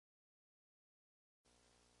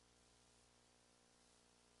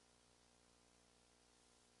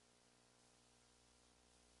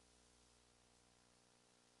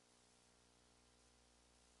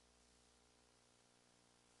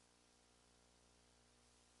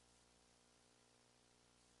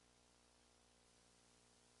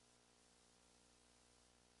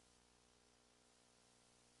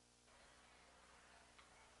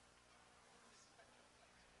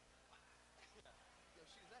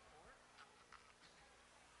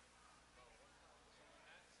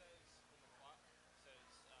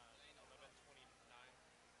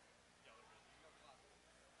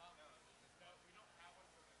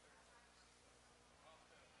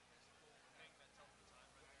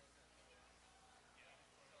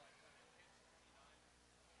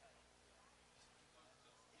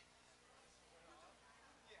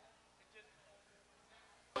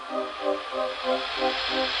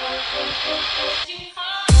Good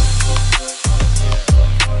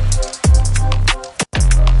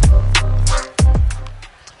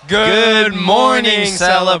morning,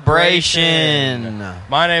 Celebration.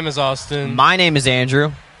 My name is Austin. My name is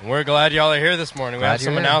Andrew. We're glad y'all are here this morning. We have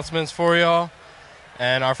some announcements for y'all.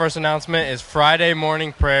 And our first announcement is Friday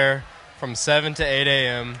morning prayer from 7 to 8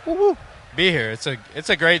 a.m. Woo-hoo. Be here. It's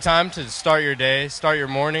a great time to start your day, start your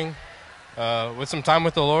morning with some time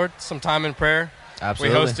with the Lord, some time in prayer.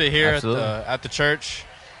 Absolutely. We host it here at the church.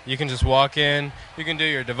 You can just walk in. You can do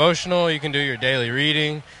your devotional. You can do your daily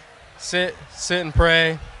reading. Sit and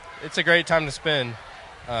pray. It's a great time to spend.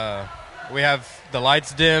 We have the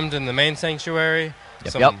lights dimmed in the main sanctuary.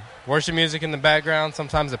 Some worship music in the background.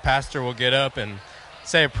 Sometimes the pastor will get up and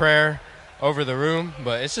say a prayer over the room.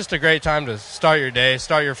 But it's just a great time to start your day,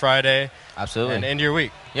 start your Friday. Absolutely. And end your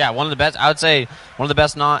week. Yeah, one of the best. I would say one of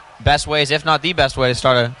the best ways, if not the best way, to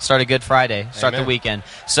start a good Friday, start Amen. the weekend.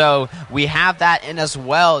 So we have that in as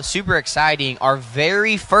well. Super exciting. Our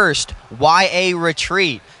very first YA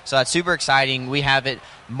retreat. So that's super exciting. We have it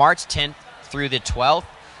March 10th through the 12th.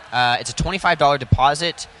 It's a $25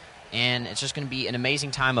 deposit, and it's just going to be an amazing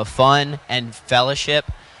time of fun and fellowship.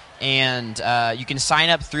 And you can sign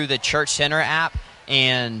up through the Church Center app,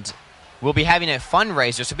 and we'll be having a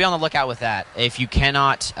fundraiser, so be on the lookout with that. If you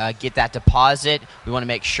cannot get that deposit, we want to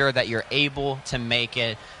make sure that you're able to make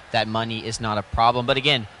it. That money is not a problem. But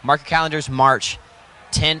again, mark your calendars, March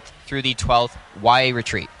 10th through the 12th, YA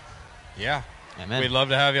retreat. Yeah. Amen. We'd love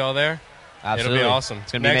to have you all there. Absolutely. It'll be awesome.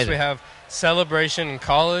 It's going to be Next, amazing. we have Celebration in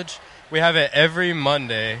College. We have it every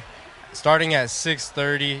Monday, starting at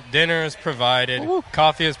 6:30. Dinner is provided. Woo.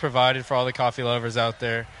 Coffee is provided for all the coffee lovers out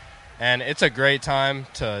there. And it's a great time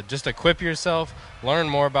to just equip yourself, learn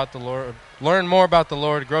more about the Lord,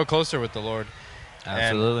 grow closer with the Lord.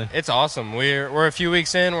 Absolutely. And it's awesome. We're a few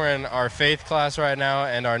weeks in. We're in our faith class right now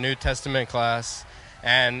and our New Testament class.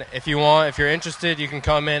 And if you're interested, you can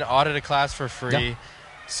come in, audit a class for free. Yeah.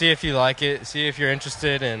 See if you like it. See if you're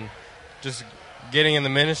interested in just getting in the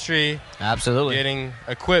ministry. Absolutely. Getting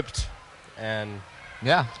equipped and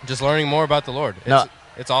Yeah. just learning more about the Lord.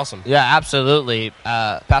 It's awesome. Yeah, absolutely.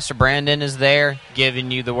 Pastor Brandon is there giving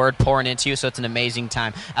you the word, pouring into you, so it's an amazing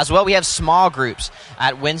time. As well, we have small groups.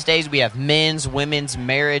 At Wednesdays, we have men's, women's,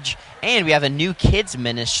 marriage, and we have a new kids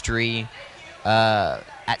ministry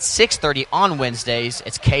at 6:30 on Wednesdays.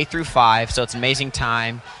 It's K through 5, so it's an amazing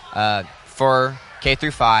time for K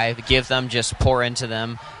through 5. Give them, just pour into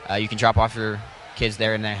them. You can drop off your kids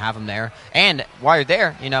there and then have them there. And while you're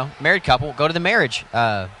there, married couple, go to the marriage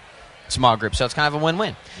small group. So it's kind of a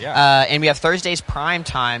win-win. Yeah. And we have Thursdays prime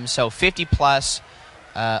time, so 50 plus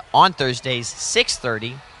on Thursdays,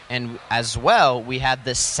 6:30. And as well, we have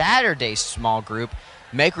the Saturday small group,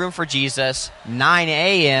 Make Room for Jesus, 9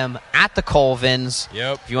 a.m. at the Colvins.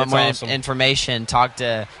 Yep. If you want more information, talk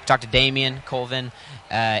to Damien, Colvin,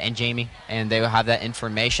 and Jamie, and they will have that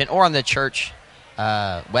information. Or on the church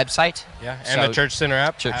website. Yeah, and the Church Center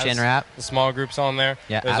app. Church Center app. The small groups on there.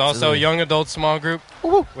 Yeah, There's absolutely. also a young adult small group.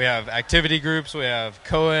 Woo-hoo. We have activity groups. We have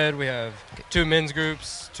co-ed. We have 2 men's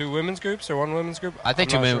groups, 2 women's groups, or 1 women's group. I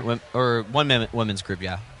think I'm not 2 men, or 1 women's group,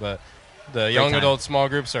 yeah. But the young time. adult small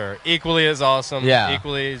groups are equally as awesome. Yeah.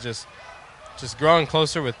 Equally just growing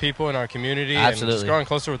closer with people in our community. Absolutely. And just growing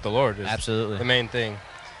closer with the Lord is Absolutely. the main thing.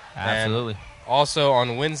 Absolutely. And also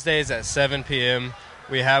on Wednesdays at 7 p.m.,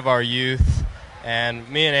 we have our youth. And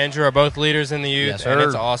me and Andrew are both leaders in the youth. Yes, and sir.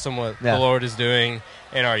 it's awesome what the Lord is doing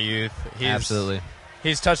in our youth. Absolutely.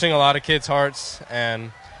 He's touching a lot of kids' hearts,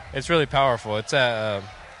 and it's really powerful. It's at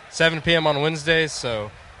 7 p.m. on Wednesdays, so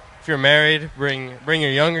if you're married, bring your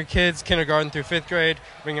younger kids, kindergarten through 5th grade.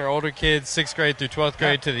 Bring your older kids, 6th grade through 12th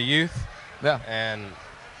grade, to the youth. Yeah. And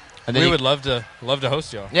then we would love to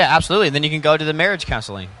host y'all. Yeah, absolutely. Then you can go to the marriage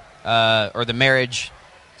counseling or the marriage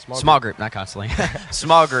small group, not counseling,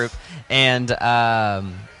 small group. And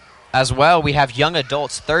as well, we have young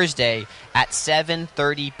adults Thursday at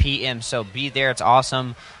 7:30 p.m. So be there. It's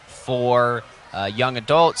awesome for young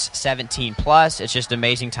adults, 17 plus. It's just an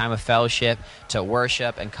amazing time of fellowship to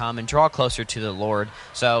worship and come and draw closer to the Lord.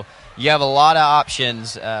 So you have a lot of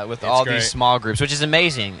options with all these small groups, which is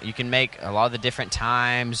amazing. You can make a lot of the different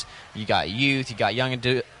times. You got youth, you got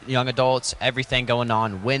young adults, everything going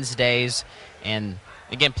on Wednesdays. And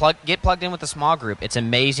again, get plugged in with the small group. It's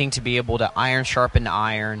amazing to be able to iron sharpen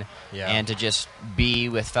iron and to just be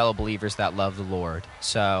with fellow believers that love the Lord.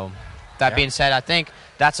 So that being said, I think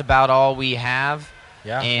that's about all we have.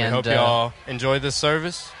 Yeah, and we hope y'all enjoyed this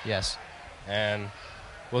service. Yes. And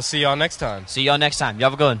we'll see y'all next time. See y'all next time.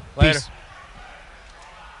 Y'all have a good one. Later. Peace.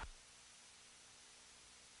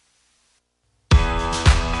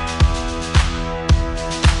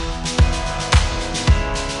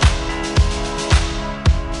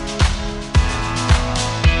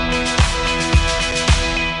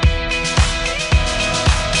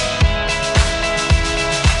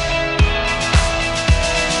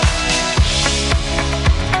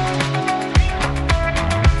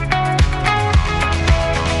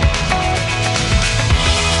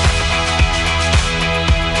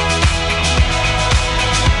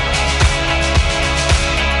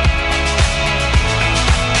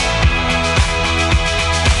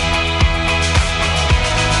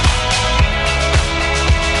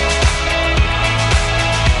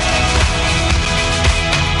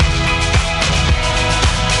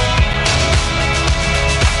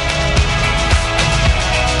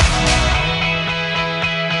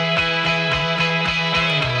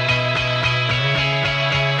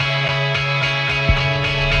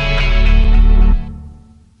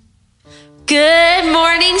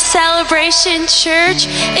 Celebration Church.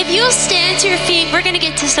 If you'll stand to your feet, we're going to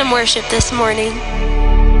get to some worship this morning.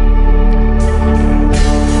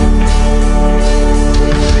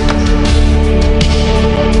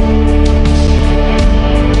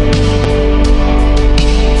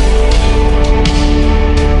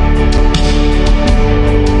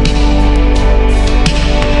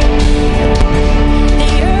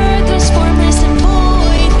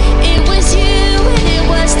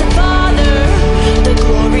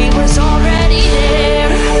 Already there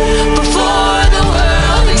before the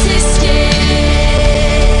world existed.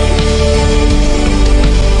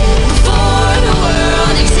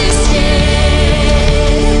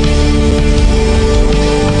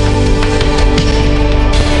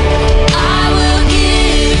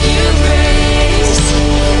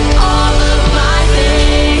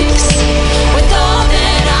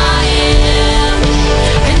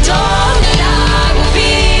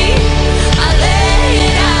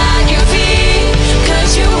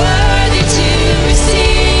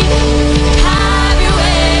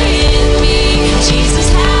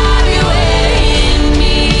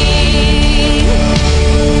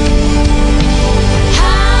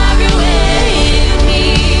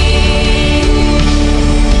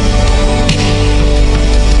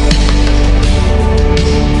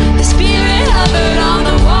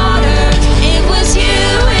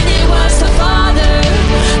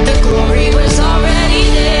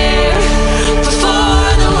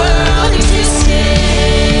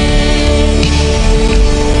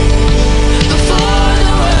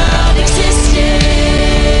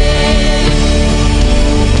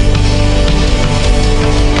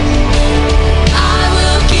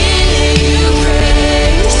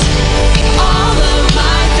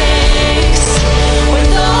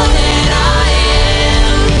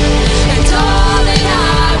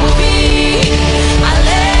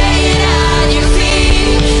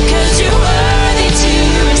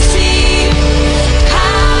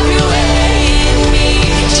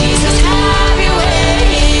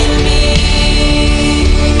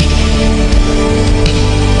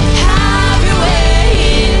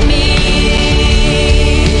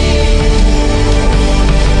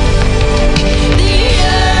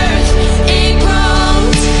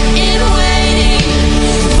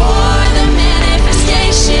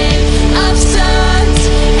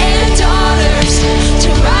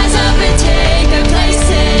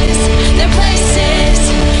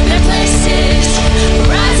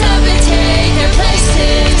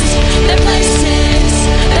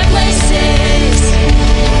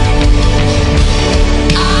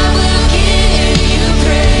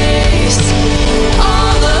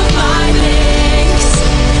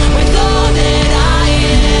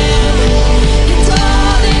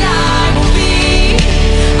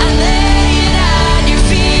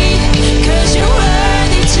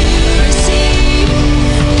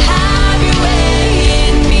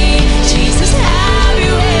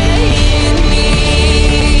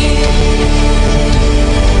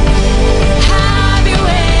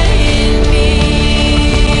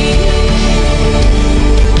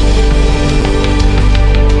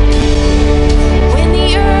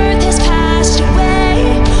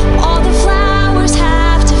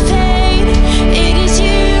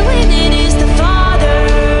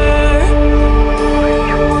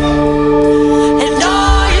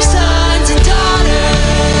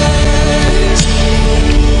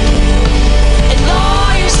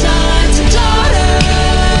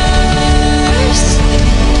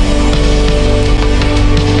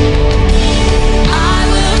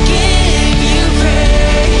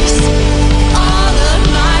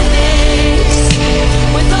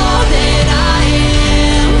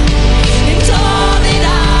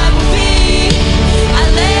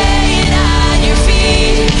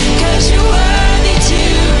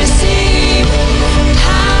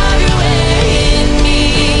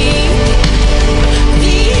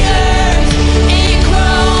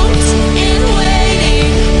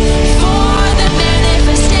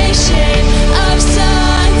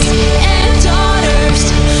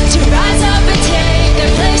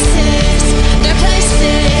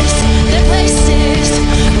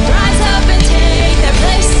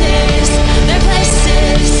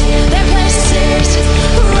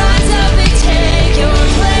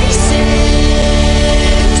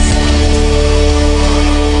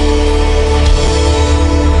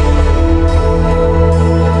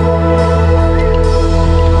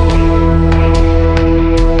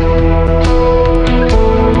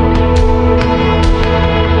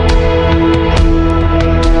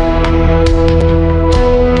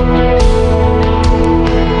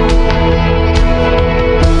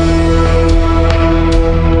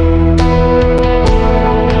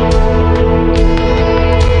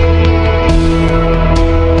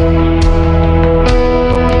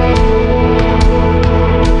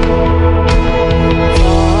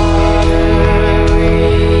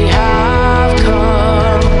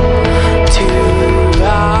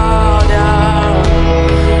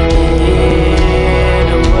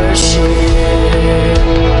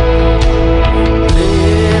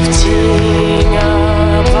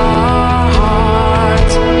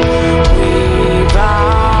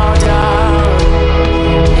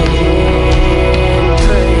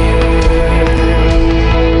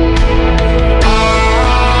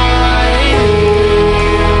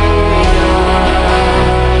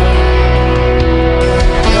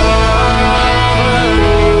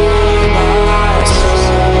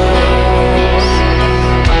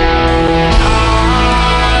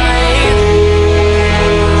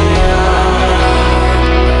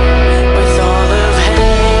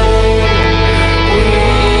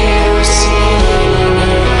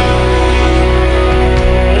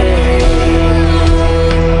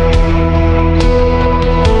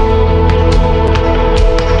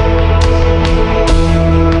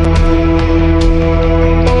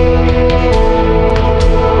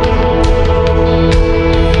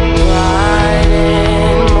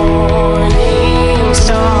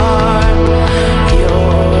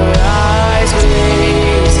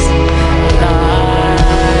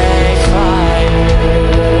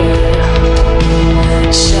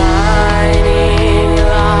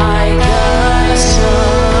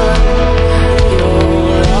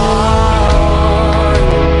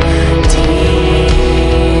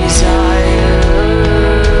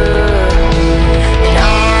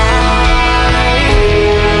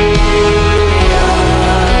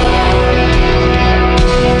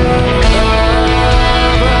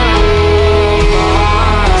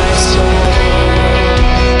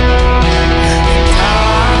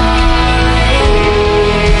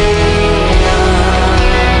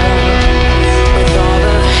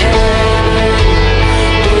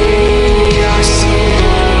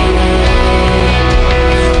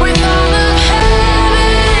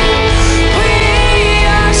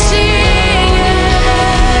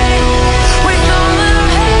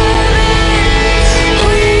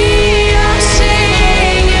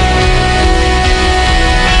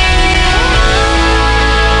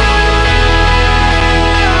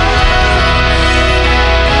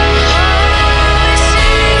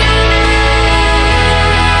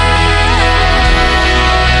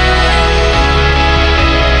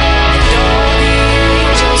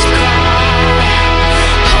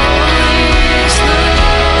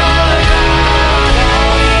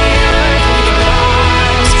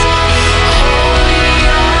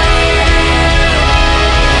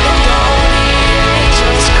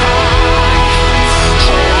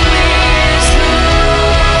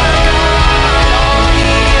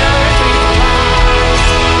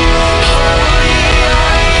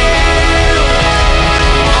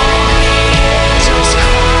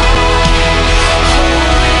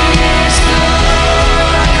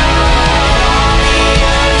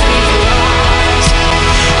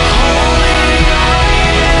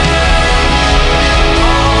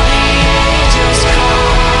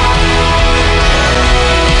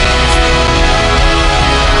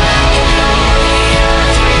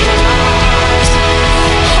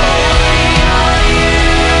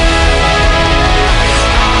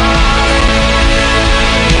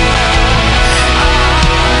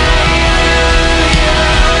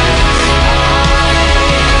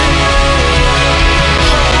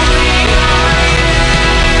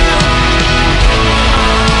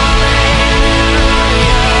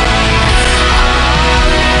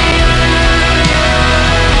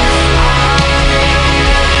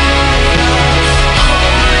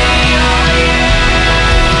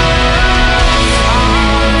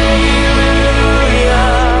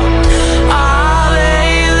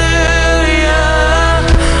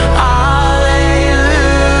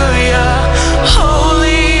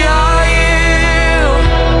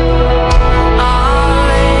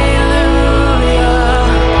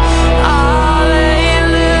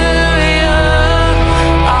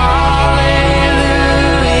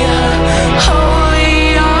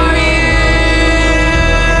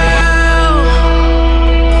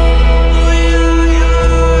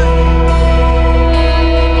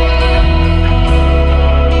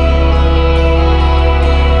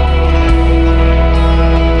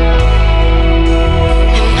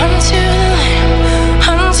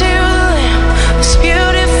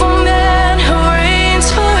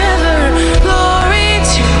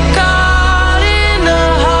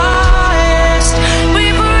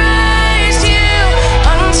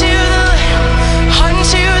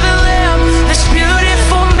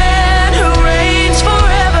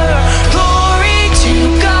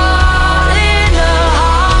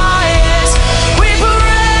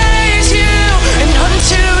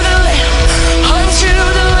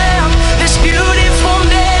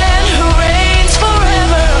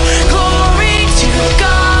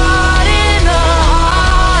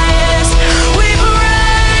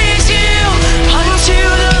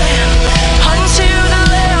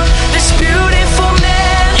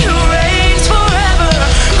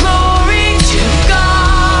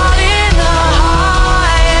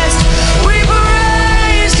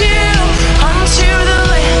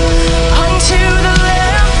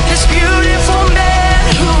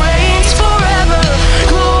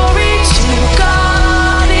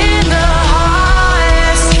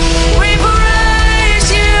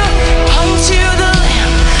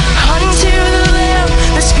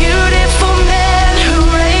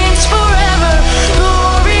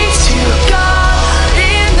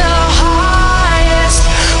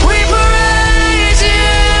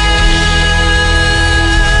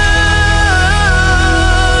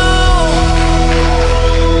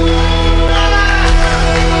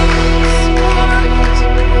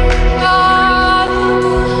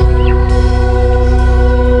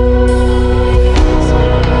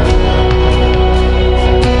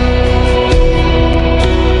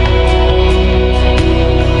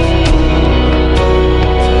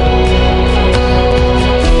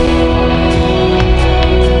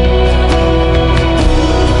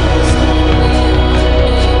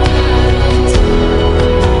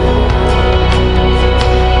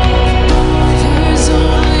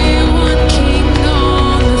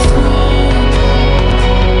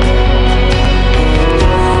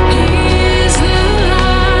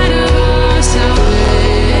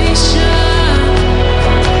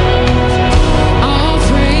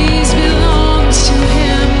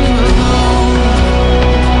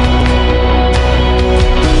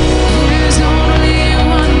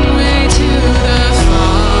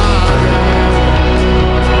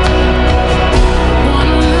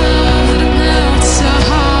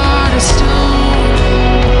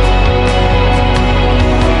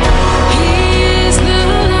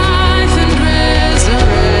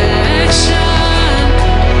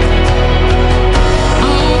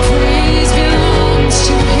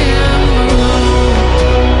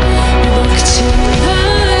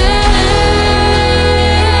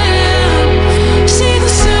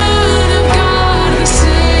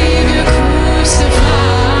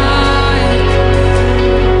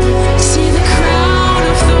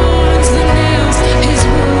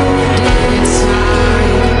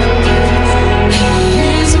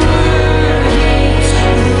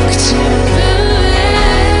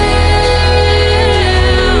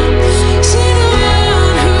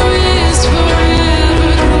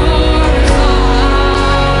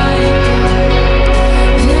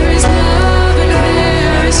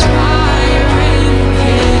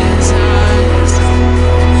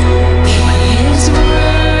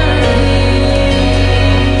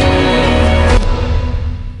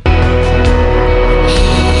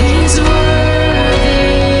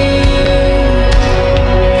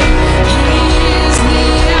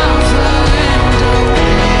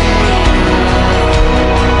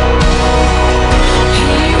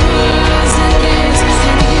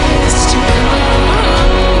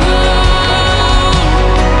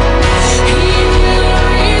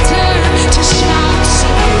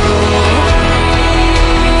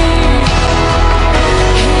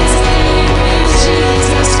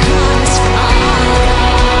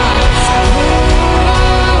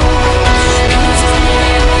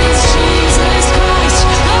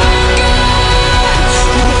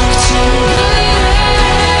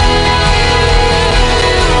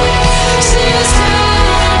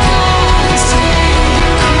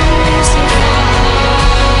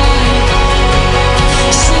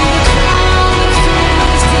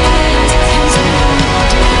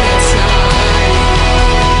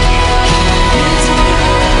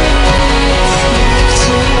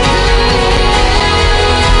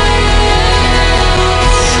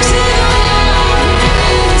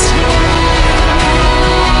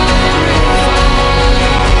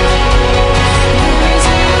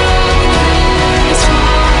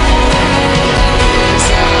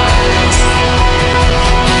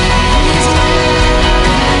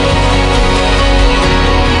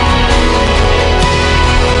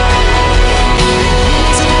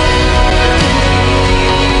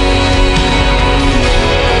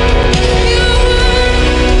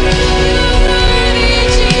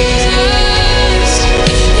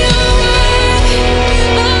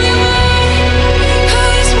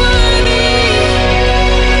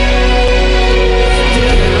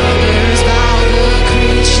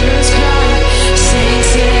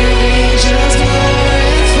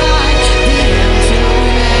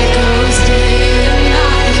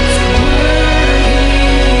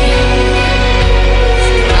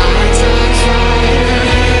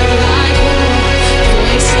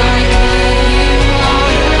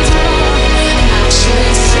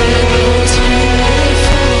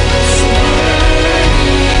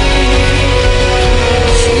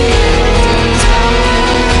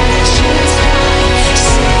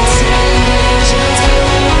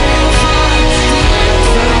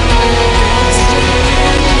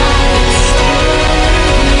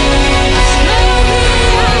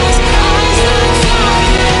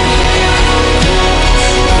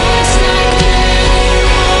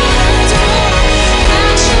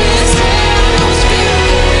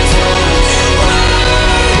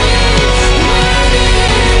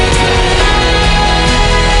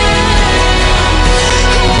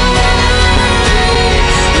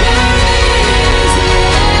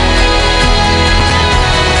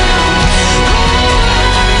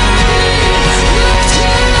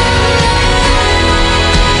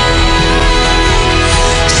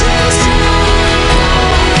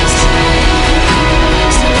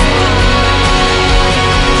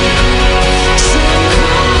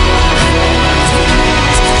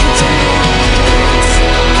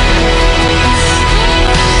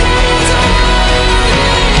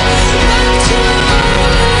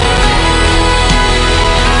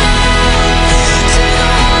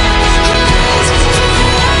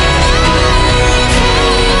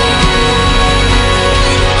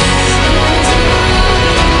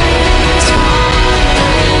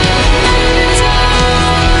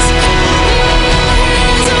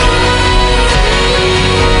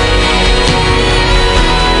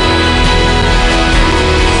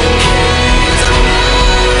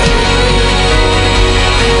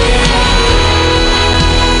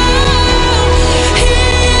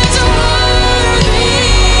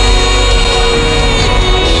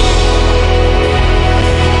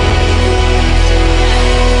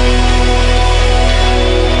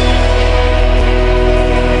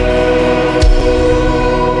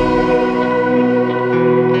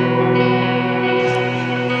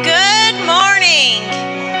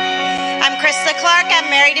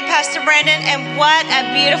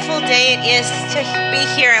 beautiful day it is to be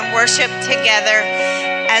here and worship together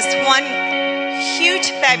as one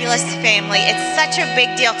huge, fabulous family. It's such a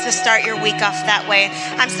big deal to start your week off that way.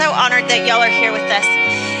 I'm so honored that y'all are here with us.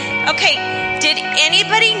 Okay, did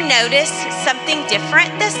anybody notice something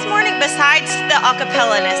different this morning besides the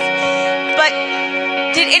acapella-ness? But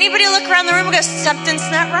did anybody look around the room and go, something's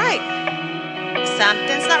not right?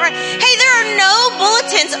 Something's not right. Hey, there are no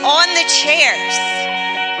bulletins on the chairs.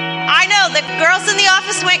 I know, the girls in the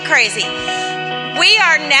office went crazy. We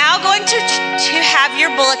are now going to have your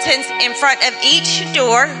bulletins in front of each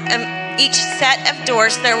door, each set of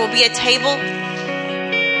doors. There will be a table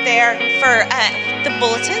there for the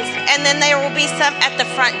bulletins, and then there will be some at the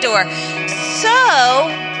front door. So,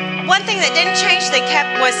 one thing that didn't change they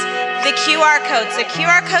kept was the QR codes. The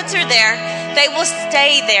QR codes are there. They will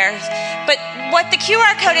stay there. But what the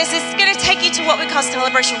QR code is, it's going to take you to what we call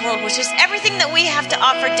Celebration World, which is everything that we have to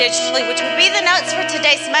offer digitally, which will be the notes for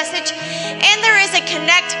today's message. And there is a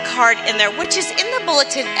Connect card in there, which is in the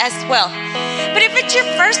bulletin as well. But if it's your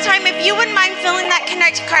first time, if you wouldn't mind filling that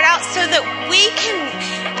Connect card out so that we can,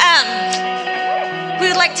 we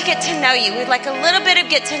would like to get to know you. We'd like a little bit of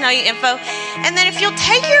get to know you info. And then if you'll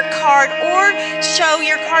take your card or show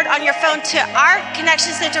your card on your phone to our Connection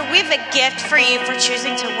Center, we have a gift for you for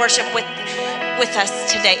choosing to worship with us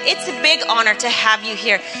today. It's a big honor to have you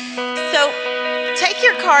here. So take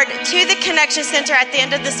your card to the Connection Center at the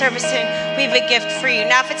end of the service and we have a gift for you.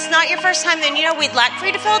 Now, if it's not your first time, then we'd like for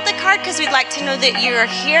you to fill out the card because we'd like to know that you're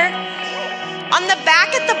here. On the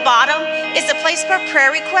back at the bottom is a place for prayer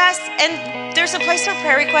requests, and there's a place for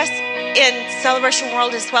prayer requests in Celebration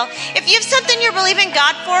World as well. If you have something you're believing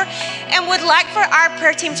God for and would like for our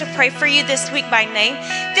prayer team to pray for you this week by name,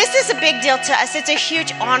 this is a big deal to us. It's a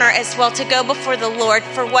huge honor as well to go before the Lord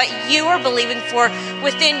for what you are believing for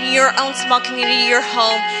within your own small community, your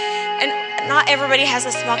home. And not everybody has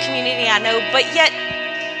a small community, I know, but yet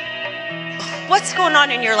what's going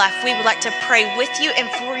on in your life, we would like to pray with you and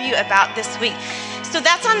for you about this week. So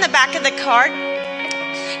that's on the back of the card.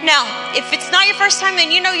 Now, if it's not your first time,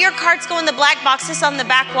 then your cards go in the black boxes on the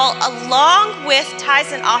back wall along with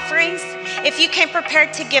tithes and offerings if you came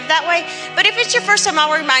prepared to give that way. But if it's your first time,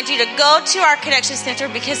 I'll remind you to go to our Connection Center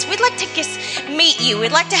because we'd like to just meet you.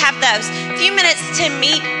 We'd like to have those few minutes to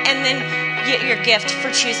meet and then get your gift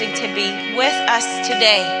for choosing to be with us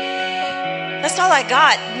today. That's all I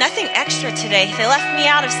got. Nothing extra today. They left me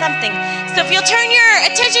out of something. So if you'll turn your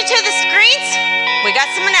attention to the screens, we got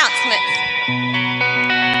some announcements.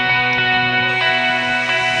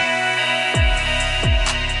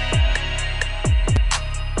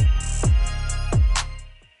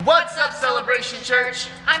 What's up, Celebration Church?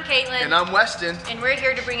 I'm Caitlin. And I'm Weston. And we're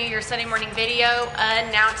here to bring you your Sunday morning video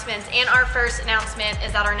announcements. And our first announcement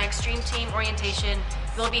is that our next Dream Team orientation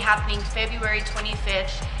will be happening February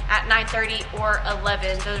 25th at 9:30 or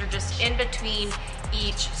 11. Those are just in between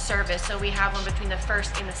each service. So we have one between the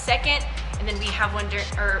first and the second, and then we have one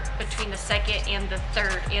between the second and the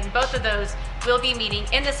third. And both of those will be meeting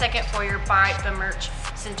in the second foyer by the Merch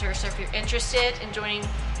Center. So if you're interested in joining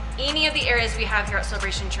any of the areas we have here at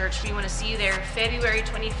Celebration Church, we want to see you there February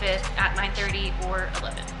 25th at 9:30 or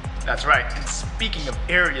 11. That's right. And speaking of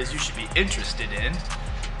areas you should be interested in,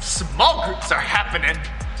 small groups are happening.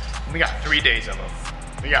 We got 3 days of them.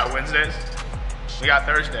 We got Wednesdays, we got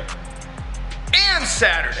Thursday, and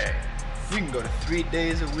Saturday. You can go to 3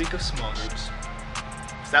 days a week of small groups.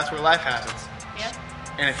 So that's where life happens. Yeah.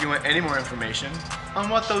 And if you want any more information on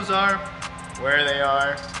what those are, where they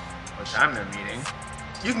are, what time they're meeting,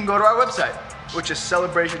 you can go to our website, which is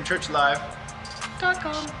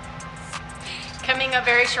celebrationchurchlive.com. Coming up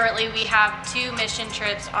very shortly, we have 2 mission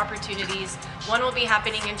trips opportunities. One will be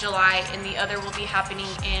happening in July, and the other will be happening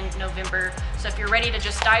in November. So if you're ready to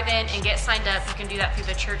just dive in and get signed up, you can do that through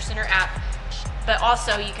the Church Center app. But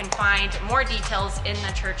also, you can find more details in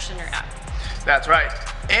the Church Center app. That's right.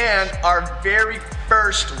 And our very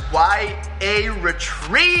first YA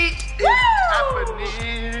retreat is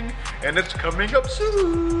happening. And it's coming up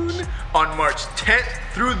soon on March 10th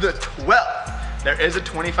through the 12th. There is a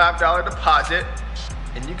 $25 deposit,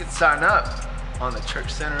 and you can sign up on the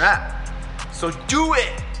Church Center app. So do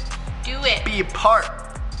it. Do it. Be a part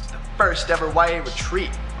of the first ever YA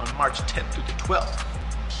retreat on March 10th through the 12th.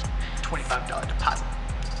 $25 deposit.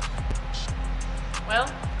 Well,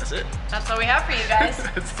 that's it. That's all we have for you guys.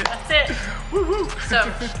 That's it. Woo-hoo.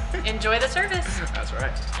 So enjoy the service. That's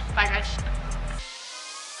right. Bye, guys.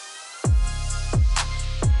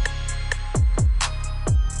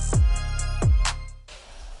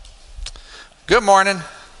 Good morning.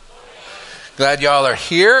 Glad y'all are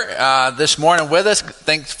here this morning with us.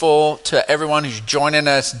 Thankful to everyone who's joining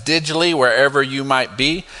us digitally, wherever you might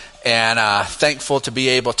be. And thankful to be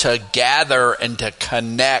able to gather and to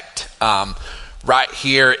connect right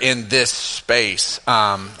here in this space.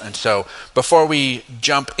 And so before we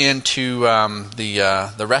jump into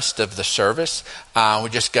the rest of the service, we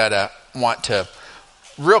just want to,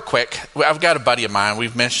 real quick, I've got a buddy of mine.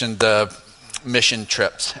 We've mentioned the mission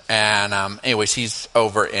trips. And anyways, he's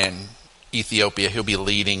over in Ethiopia. He'll be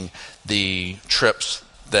leading the trips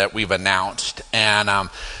that we've announced. And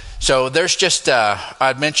so there's just,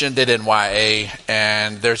 I'd mentioned it in YA,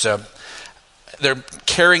 and they're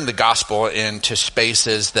carrying the gospel into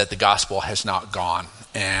spaces that the gospel has not gone.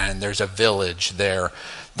 And there's a village there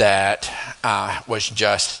that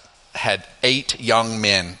had 8 young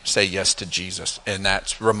men say yes to Jesus, and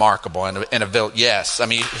that's remarkable. In a village, yes, I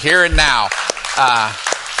mean, here and now,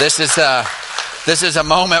 this is a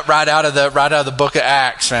moment right out of the book of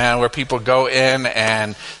Acts, man, where people go in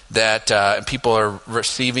and that people are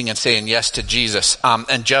receiving and saying yes to Jesus.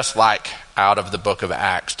 And just like out of the book of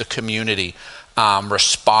Acts, the community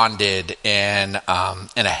responded in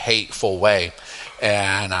a hateful way.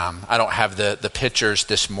 And I don't have the pictures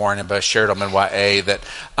this morning, but I shared them in YA that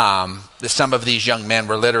some of these young men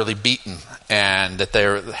were literally beaten, and that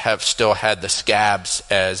they have still had the scabs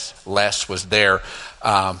as Les was there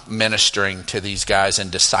ministering to these guys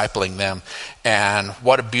and discipling them. And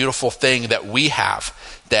what a beautiful thing that we have,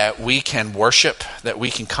 that we can worship, that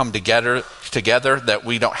we can come together, that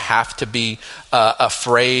we don't have to be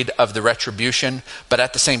afraid of the retribution. But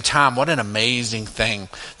at the same time, what an amazing thing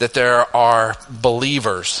that there are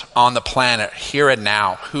believers on the planet here and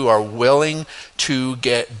now who are willing to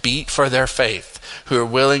get beat for their faith, who are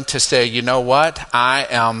willing to say, you know what,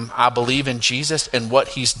 I believe in Jesus and what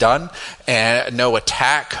he's done, and no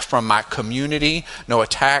attack from my community, no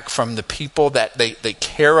attack from the people that they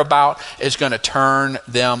care about is going to turn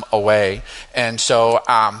them away. And so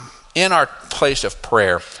in our place of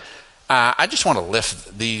prayer, I just want to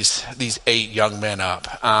lift these 8 young men up.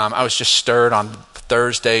 I was just stirred on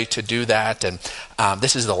Thursday to do that, and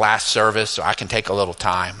this is the last service, so I can take a little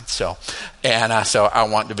time. So I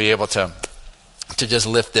want to be able to just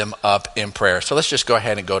lift them up in prayer. So let's just go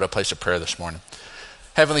ahead and go to a place of prayer this morning.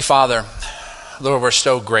 Heavenly Father, Lord, we're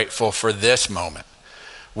so grateful for this moment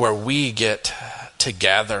where we get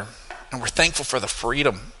together, and we're thankful for the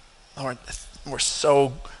freedom. Lord, we're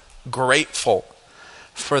so grateful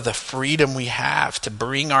for the freedom we have to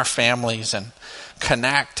bring our families and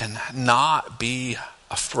connect and not be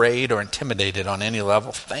afraid or intimidated on any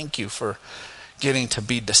level. Thank you for getting to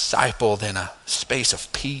be discipled in a space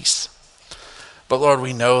of peace. But Lord,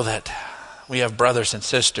 we know that we have brothers and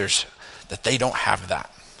sisters that they don't have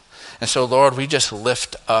that. And so, Lord, we just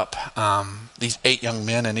lift up these 8 young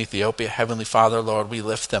men in Ethiopia. Heavenly Father, Lord, we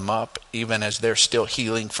lift them up even as they're still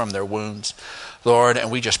healing from their wounds. Lord, and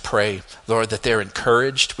we just pray, Lord, that they're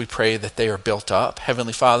encouraged. We pray that they are built up.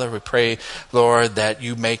 Heavenly Father, we pray, Lord, that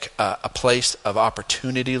you make a place of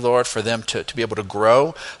opportunity, Lord, for them to be able to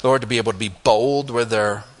grow, Lord, to be able to be bold with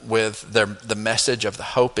the message of the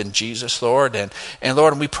hope in Jesus, Lord. And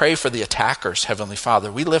Lord, and we pray for the attackers, Heavenly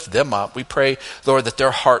Father. We lift them up. We pray, Lord, that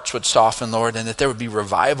their hearts would soften, Lord, and that there would be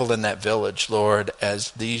revival in that village, Lord, as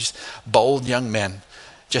these bold young men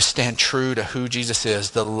just stand true to who Jesus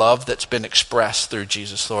is, the love that's been expressed through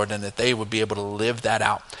Jesus, Lord, and that they would be able to live that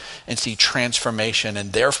out and see transformation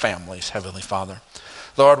in their families, Heavenly Father.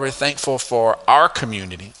 Lord, we're thankful for our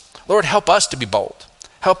community. Lord, help us to be bold.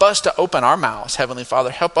 Help us to open our mouths, Heavenly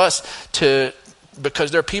Father. Help us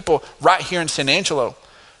because there are people right here in San Angelo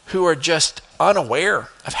who are just unaware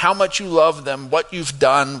of how much you love them, what you've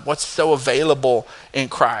done, what's so available in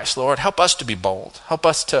Christ. Lord, help us to be bold. Help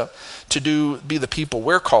us to be the people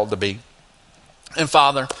we're called to be. And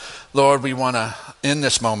Father, Lord, we want to, in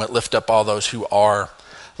this moment, lift up all those who are,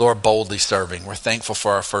 Lord, boldly serving. We're thankful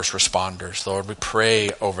for our first responders. Lord, we pray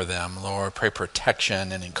over them. Lord, pray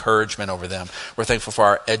protection and encouragement over them. We're thankful for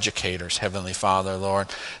our educators, Heavenly Father, Lord,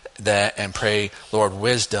 and pray, Lord,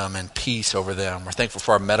 wisdom and peace over them. We're thankful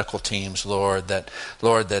for our medical teams, Lord, that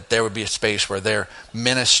there would be a space where they're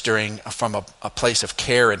ministering from a place of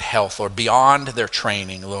care and health, Lord, beyond their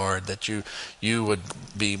training, Lord, that you would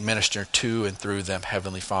be ministering to and through them,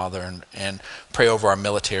 Heavenly Father, and pray over our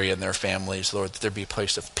military and their families, Lord, that there be a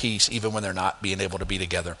place of peace even when they're not being able to be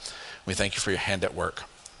together. We thank you for your hand at work.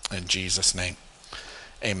 In Jesus' name,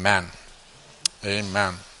 amen.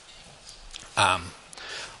 Amen.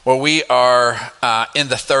 Well, we are in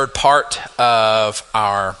the third part of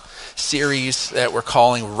our series that we're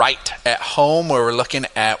calling Right at Home, where we're looking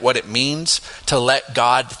at what it means to let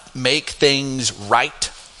God make things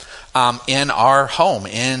right. in our home,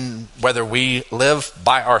 in whether we live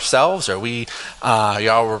by ourselves or we,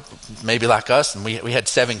 y'all were maybe like us, and we had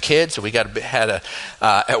 7 kids, so we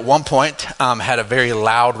at one point had a very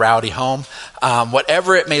loud, rowdy home.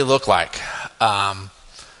 Whatever it may look like,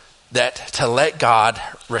 that to let God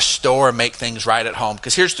restore and make things right at home.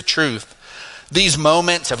 Because here's the truth. These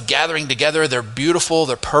moments of gathering together, they're beautiful,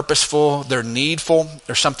 they're purposeful, they're needful.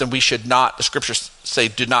 They're something we should not, the scriptures say,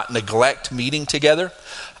 do not neglect meeting together.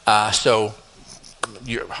 So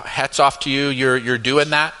hats off to you, you're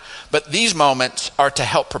doing that. But these moments are to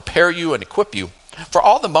help prepare you and equip you for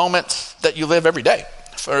all the moments that you live every day,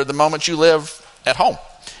 for the moments you live at home,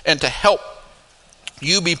 and to help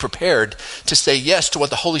you be prepared to say yes to what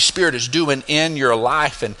the Holy Spirit is doing in your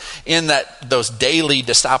life and in those daily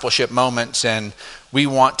discipleship moments. And we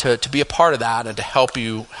want to be a part of that and to help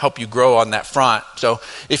you grow on that front. So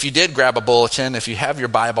if you did grab a bulletin, if you have your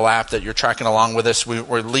Bible app that you're tracking along with us,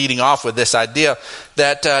 we're leading off with this idea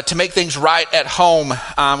that to make things right at home,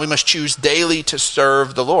 we must choose daily to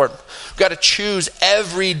serve the Lord. We've got to choose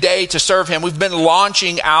every day to serve him. We've been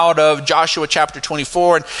launching out of Joshua chapter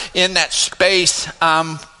 24, and in that space,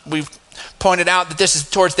 we've pointed out that this is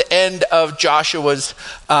towards the end of Joshua's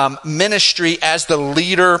ministry as the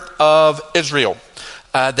leader of Israel.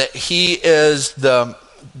 That he has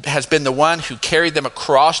been the one who carried them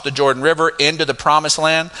across the Jordan River into the Promised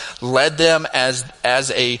Land, led them as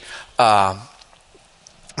they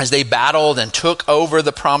battled and took over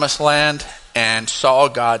the Promised Land, and saw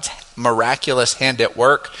God's miraculous hand at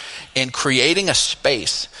work in creating a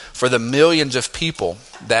space for the millions of people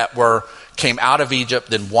that came out of Egypt,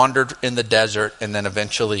 then wandered in the desert, and then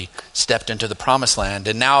eventually stepped into the Promised Land.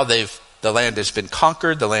 And now the land has been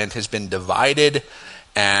conquered, the land has been divided,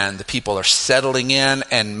 and the people are settling in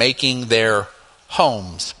and making their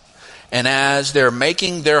homes. And as they're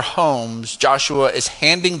making their homes, Joshua is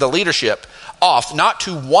handing the leadership off, not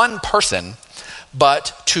to one person,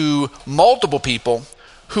 but to multiple people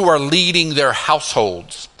who are leading their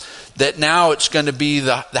households. That now it's going to be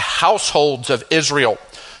the households of Israel,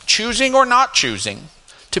 choosing or not choosing,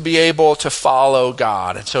 to be able to follow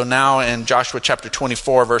God. And so now in Joshua chapter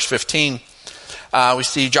 24, verse 15, we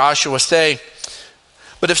see Joshua say,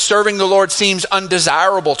 "But if serving the Lord seems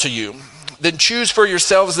undesirable to you, then choose for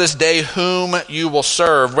yourselves this day whom you will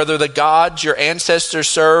serve, whether the gods your ancestors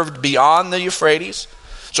served beyond the Euphrates."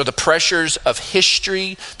 So the pressures of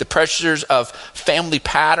history, the pressures of family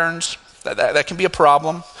patterns, that can be a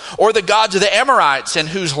problem. Or the gods of the Amorites in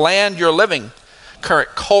whose land you're living.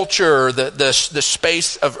 Current culture, the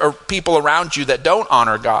space of people around you that don't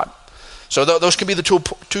honor God. So those can be the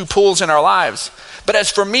two pools in our lives. "But as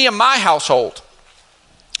for me and my household,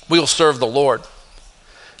 we will serve the Lord."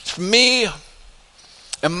 For me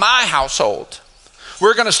and my household,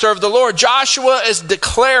 we're going to serve the Lord. Joshua is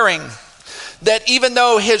declaring that even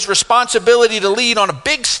though his responsibility to lead on a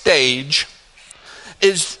big stage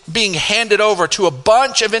is being handed over to a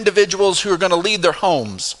bunch of individuals who are going to lead their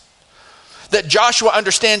homes, that Joshua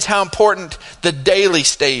understands how important the daily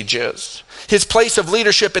stage is, his place of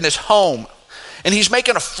leadership in his home. And he's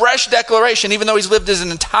making a fresh declaration, even though he's lived his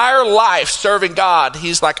entire life serving God.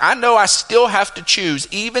 He's like, I know I still have to choose,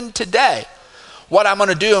 even today, what I'm going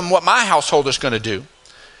to do and what my household is going to do.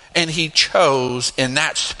 And he chose in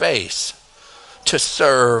that space to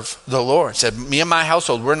serve the Lord. Said, me and my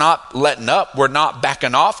household, we're not letting up. We're not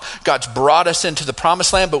backing off. God's brought us into the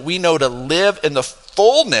Promised Land, but we know to live in the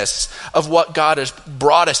fullness of what God has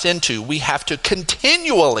brought us into, we have to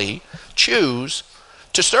continually choose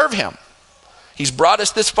to serve him. He's brought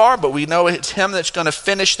us this far, but we know it's him that's going to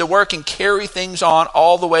finish the work and carry things on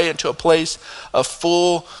all the way into a place of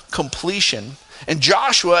full completion. And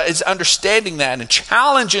Joshua is understanding that and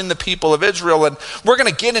challenging the people of Israel. And we're going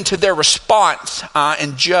to get into their response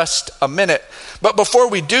in just a minute. But before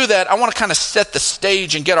we do that, I want to kind of set the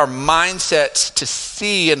stage and get our mindsets to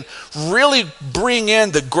see and really bring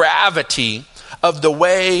in the gravity of the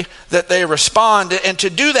way that they respond. And to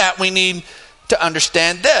do that, we need to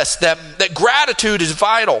understand this, that gratitude is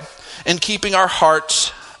vital in keeping our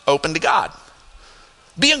hearts open to God.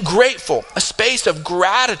 Being grateful, a space of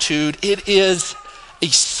gratitude, it is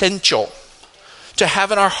essential to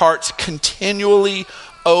having our hearts continually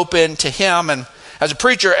open to him. And as a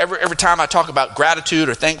preacher, every time I talk about gratitude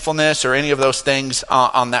or thankfulness or any of those things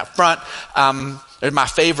on that front, there's my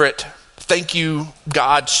favorite thank you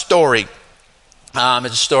God story.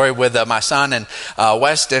 It's a story with my son and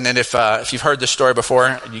Weston, and if you've heard this story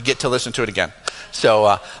before, you get to listen to it again.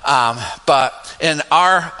 So, but in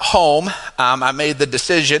our home, I made the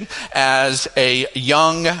decision as a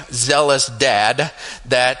young, zealous dad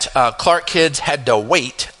that Clark kids had to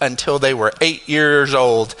wait until they were 8 years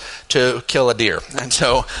old to kill a deer. And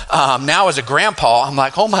so now as a grandpa, I'm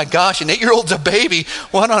like, oh my gosh, an 8-year-old's a baby.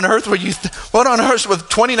 What on earth with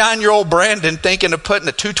 29-year-old Brandon thinking of putting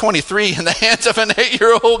a 223 in the hands of an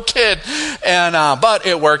 8-year-old kid? And but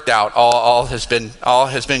it worked out. All has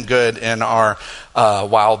been good in our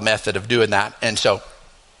wild method of doing that. And so,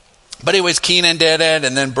 but anyways, Keenan did it,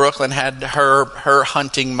 and then Brooklyn had her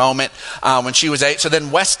hunting moment when she was 8. So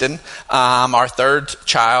then Weston, our third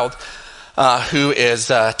child, who is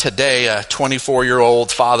today a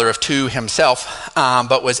 24-year-old father of 2 himself,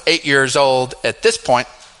 but was 8 years old at this point.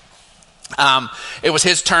 It was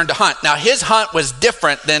his turn to hunt. Now, his hunt was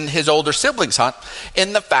different than his older siblings' hunt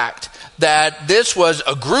in the fact that this was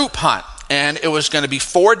a group hunt. And it was going to be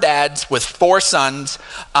 4 dads with 4 sons,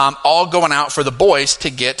 all going out for the boys to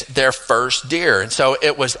get their first deer. And so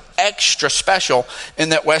it was extra special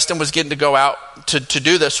in that Weston was getting to go out to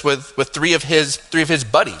do this with 3 of his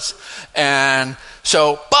buddies. And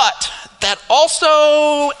so, but that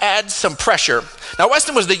also adds some pressure. Now,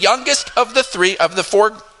 Weston was the youngest of the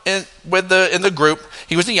 4 in the group.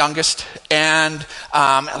 He was the youngest, and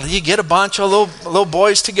you get a bunch of little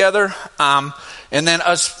boys together, and then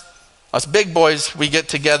us big boys, we get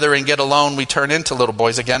together and get alone. We turn into little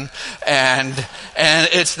boys again. And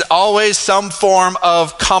it's always some form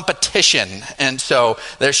of competition. And so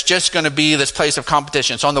there's just going to be this place of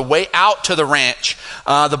competition. So on the way out to the ranch,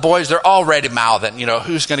 the boys, they're already mouthing,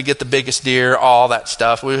 who's going to get the biggest deer, all that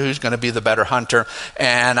stuff, who's going to be the better hunter.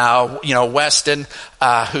 And, Weston,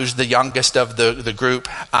 who's the youngest of the group,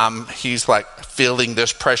 he's like feeling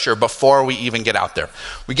this pressure before we even get out there.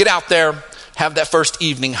 We get out there, have that first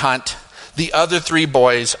evening hunt. The other 3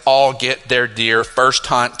 boys all get their deer. First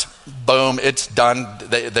hunt, boom, it's done.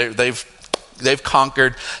 They've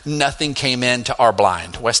conquered. Nothing came into our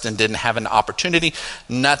blind. Weston didn't have an opportunity.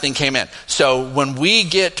 Nothing came in. So when we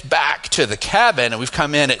get back to the cabin and we've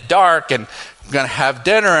come in at dark and we're going to have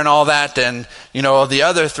dinner and all that, and the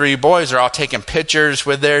other 3 boys are all taking pictures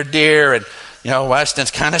with their deer, and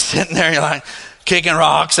Weston's kind of sitting there, you're like, kicking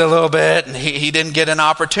rocks a little bit, and he didn't get an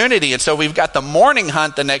opportunity. And so we've got the morning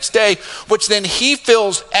hunt the next day, which then he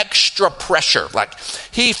feels extra pressure. Like,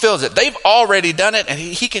 he feels it. They've already done it, and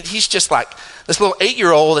he's just like, this little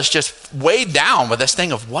 8-year-old is just weighed down with this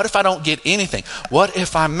thing of, what if I don't get anything? What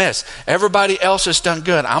if I miss? Everybody else has done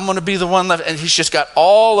good. I'm going to be the one left. And he's just got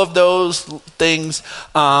all of those things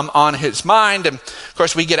on his mind. And of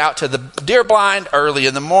course, we get out to the deer blind early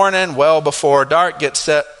in the morning, well before dark,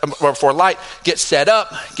 before light, get set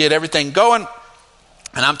up, get everything going.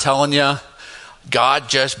 And I'm telling you, God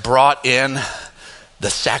just brought in the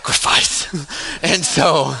sacrifice. And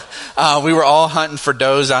so we were all hunting for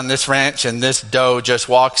does on this ranch, and this doe just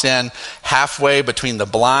walks in halfway between the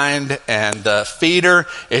blind and the feeder.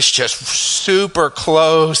 It's just super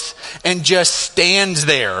close and just stands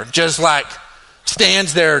there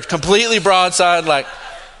completely broadside, like,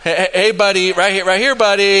 hey buddy, right here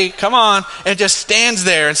buddy, come on, and just stands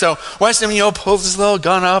there. And so Weston, pulls his little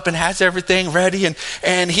gun up and has everything ready,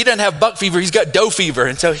 and he doesn't have buck fever, he's got doe fever.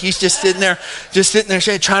 And so he's just sitting there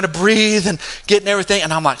trying to breathe and getting everything.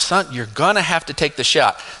 And I'm like, son, you're gonna have to take the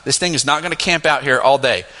shot. This thing is not gonna camp out here all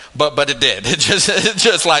day. But it did. It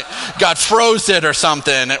just like God froze it or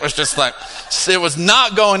something. It was just like, it was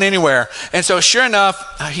not going anywhere. And so sure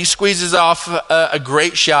enough, he squeezes off a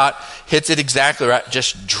great shot, hits it exactly right,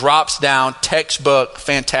 just drops down, textbook,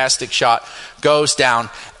 fantastic shot, goes down.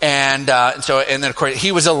 And then of course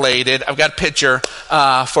he was elated. I've got a picture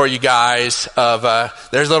for you guys of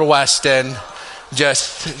there's little Weston.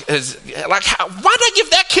 Just is like, why did I give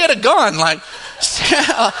that kid a gun? Like he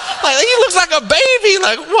looks like a baby.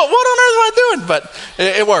 Like what on earth am I doing? But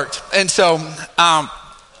it worked. And so,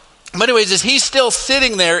 but anyways, as he's still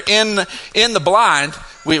sitting there in the blind,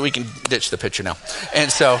 we can ditch the picture now.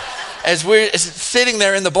 And so, as we're sitting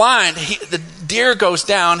there in the blind, the deer goes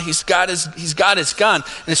down. He's got his gun,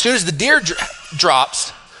 and as soon as the deer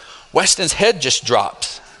drops, Weston's head just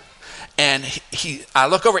drops, and I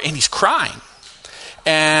look over and he's crying.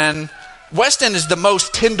 And Weston is the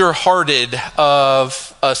most tender-hearted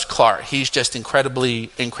of us Clark. He's just incredibly,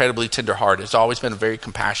 incredibly tender-hearted. He's always been a very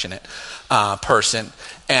compassionate person.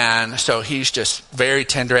 And so he's just very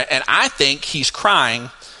tender. And I think he's crying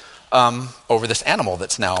over this animal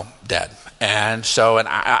that's now dead. And so,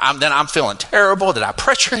 I'm feeling terrible. Did I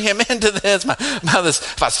pressure him into this?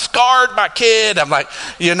 If I scarred my kid, I'm like,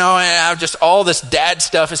 and I've just all this dad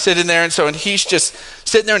stuff is sitting there. And he's just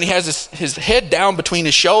sitting there and he has his head down between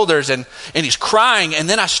his shoulders and he's crying. And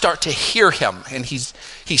then I start to hear him and he's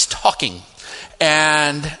talking.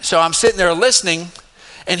 And so I'm sitting there listening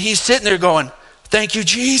and he's sitting there going, "Thank you,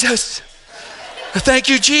 Jesus. Thank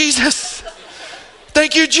you, Jesus.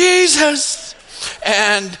 Thank you, Jesus."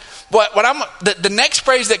 And the next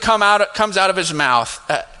phrase that comes out of his mouth,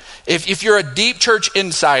 if you're a deep church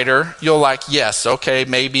insider, you'll like, yes, okay,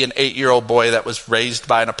 maybe an 8-year-old boy that was raised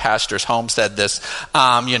by in a pastor's home said this,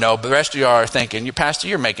 but the rest of you are thinking, "Your pastor,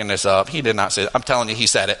 you're making this up. He did not say it." I'm telling you, he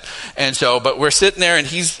said it. And so, but we're sitting there and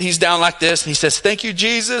he's down like this and he says, "Thank you,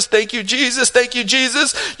 Jesus. Thank you, Jesus. Thank you,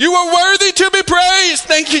 Jesus. You are worthy to be praised.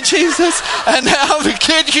 Thank you, Jesus." And now, I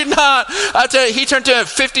kid you not, I tell you, he turned to a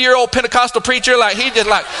 50-year-old Pentecostal preacher. He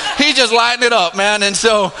just lightened it up, man. And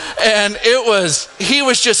he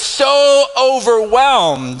was just so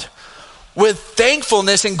overwhelmed with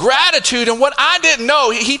thankfulness and gratitude. And what I didn't know,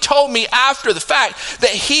 he told me after the fact that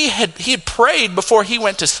he had prayed before he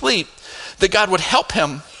went to sleep that God would help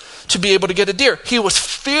him to be able to get a deer. He was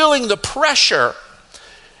feeling the pressure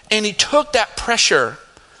and he took that pressure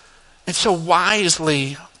and so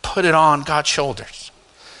wisely put it on God's shoulders.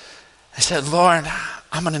 I said, "Lord,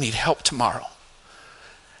 I'm going to need help tomorrow."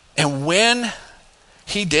 And when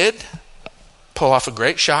he did pull off a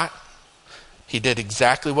great shot, he did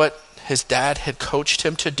exactly what his dad had coached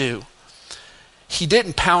him to do. He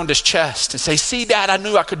didn't pound his chest and say, "See, Dad, I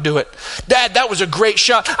knew I could do it. Dad, that was a great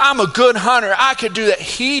shot. I'm a good hunter. I could do that."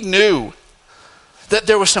 He knew that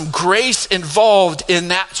there was some grace involved in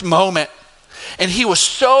that moment. And he was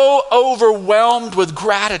so overwhelmed with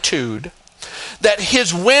gratitude that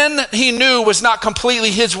his win, he knew, was not completely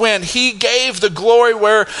his win. He gave the glory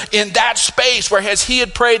where in that space where as he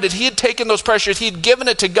had prayed, that he had taken those pressures, he had given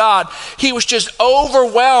it to God. He was just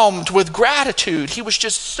overwhelmed with gratitude. He was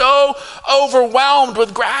just so overwhelmed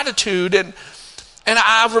with gratitude. And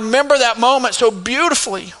I remember that moment so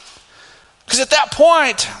beautifully. Because at that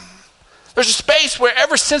point, there's a space where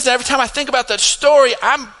ever since then, every time I think about that story,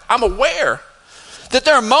 I'm aware that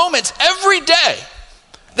there are moments every day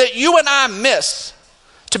that you and I miss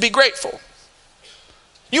to be grateful.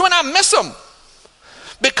 You and I miss them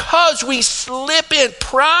because we slip in.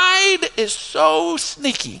 Pride is so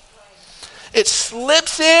sneaky. It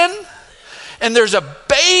slips in, and there's a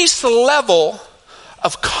base level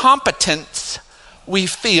of competence we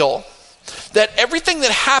feel. That everything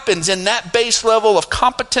that happens in that base level of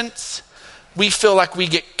competence, we feel like we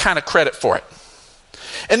get kind of credit for it.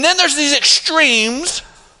 And then there's these extremes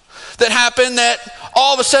that happen that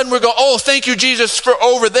all of a sudden we go, "Oh, thank you, Jesus, for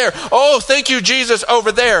over there. Oh, thank you, Jesus,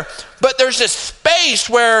 over there." But there's this space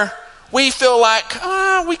where we feel like,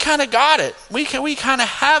 we kind of got it. We kind of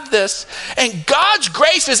have this. And God's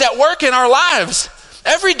grace is at work in our lives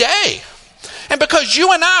every day. And because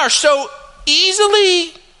you and I are so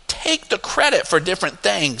easily take the credit for different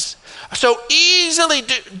things, so easily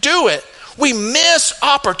do it, we miss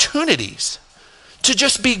opportunities to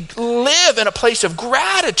just live in a place of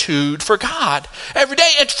gratitude for God every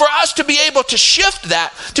day. And for us to be able to shift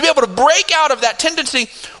that, to be able to break out of that tendency,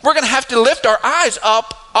 we're going to have to lift our eyes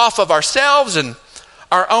up off of ourselves and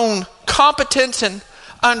our own competence and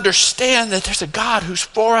understand that there's a God who's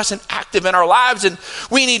for us and active in our lives, and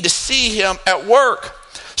we need to see him at work.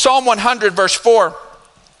 Psalm 100 verse 4.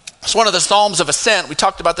 It's one of the Psalms of Ascent. We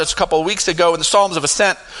talked about this a couple of weeks ago. And the Psalms of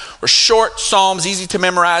Ascent were short psalms, easy to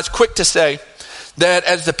memorize, quick to say, that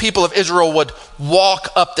as the people of Israel would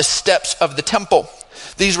walk up the steps of the temple,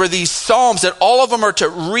 these were these psalms that all of them are to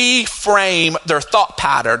reframe their thought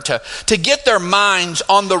pattern, to get their minds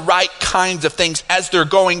on the right kinds of things as they're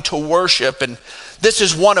going to worship. And this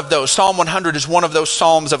is one of those. Psalm 100 is one of those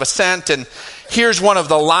Psalms of Ascent. And here's one of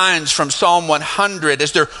the lines from Psalm 100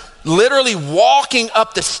 as they're literally walking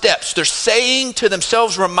up the steps. They're saying to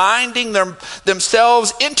themselves, reminding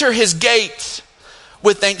themselves, "Enter his gates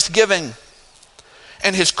with thanksgiving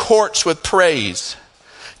and his courts with praise.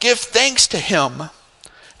 Give thanks to him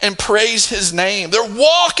and praise his name." They're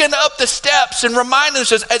walking up the steps and reminding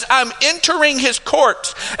themselves, as I'm entering his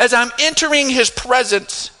courts, as I'm entering his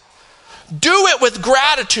presence, do it with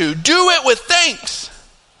gratitude, do it with thanks.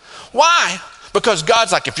 Why? Because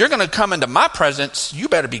God's like, if you're going to come into my presence, you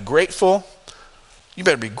better be grateful. You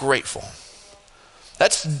better be grateful.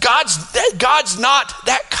 God's not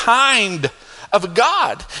that kind of a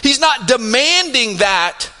God. He's not demanding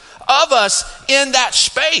that of us in that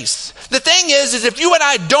space. The thing is if you and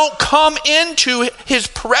I don't come into his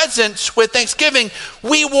presence with thanksgiving,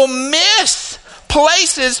 we will miss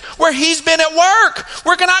places where he's been at work.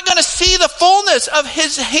 We're not going to see the fullness of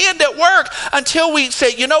his hand at work until we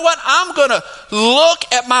say, you know what? I'm going to look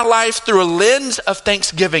at my life through a lens of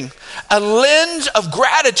thanksgiving, a lens of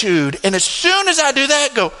gratitude. And as soon as I do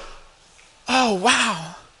that, go, oh,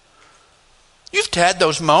 wow. You've had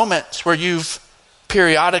those moments where you've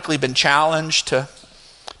periodically been challenged to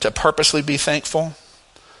purposely be thankful.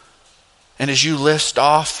 And as you list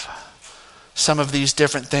off some of these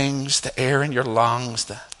different things, the air in your lungs,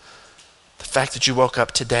 the fact that you woke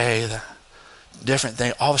up today, the different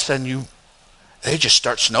thing, all of a sudden they just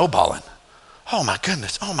start snowballing. Oh my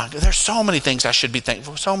goodness, there's so many things I should be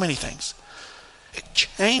thankful for, so many things. It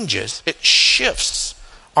changes, it shifts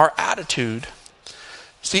our attitude.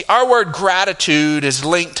 See, our word gratitude is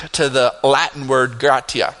linked to the Latin word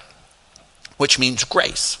gratia, which means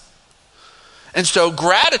grace. And so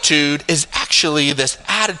gratitude is actually this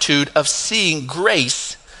attitude of seeing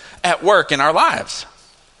grace at work in our lives.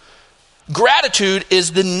 Gratitude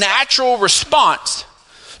is the natural response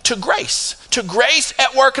to grace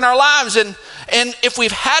at work in our lives. And if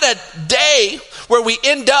we've had a day where we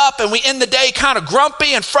end the day kind of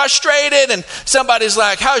grumpy and frustrated, and somebody's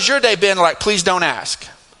like, how's your day been? Like, please don't ask.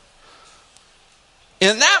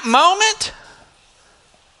 In that moment,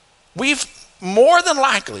 we've more than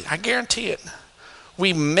likely, I guarantee it,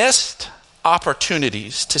 we missed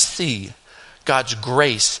opportunities to see God's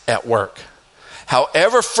grace at work.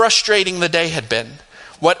 However frustrating the day had been,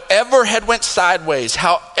 whatever had went sideways,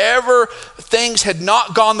 however things had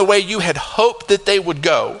not gone the way you had hoped that they would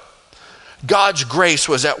go, God's grace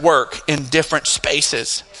was at work in different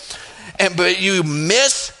spaces. But you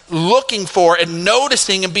miss looking for and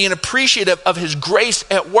noticing and being appreciative of his grace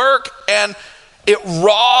at work, and it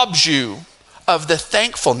robs you of the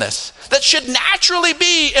thankfulness that should naturally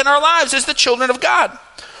be in our lives as the children of God.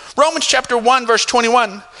 Romans chapter 1 verse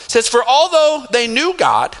 21 says, for although they knew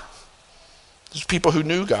God, these people who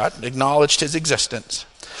knew God, acknowledged his existence,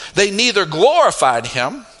 they neither glorified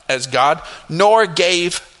him as God nor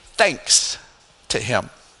gave thanks to him.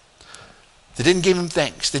 They didn't give him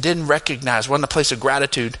thanks. They didn't recognize, wasn't a place of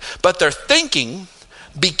gratitude. But their thinking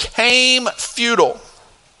became futile.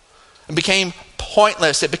 It became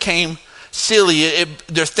pointless. It became silly.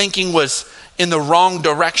 Their thinking was in the wrong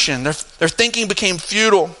direction. Their thinking became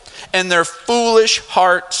futile, and their foolish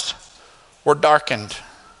hearts were darkened.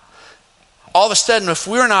 All of a sudden, if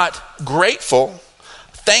we're not grateful,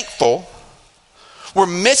 thankful, we're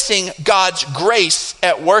missing God's grace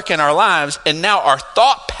at work in our lives, and now our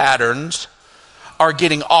thought patterns are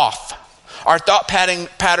getting off. Our thought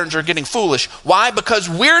patterns are getting foolish. Why? Because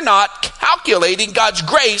we're not calculating God's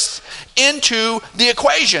grace into the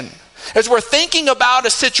equation. As we're thinking about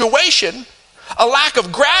a situation, a lack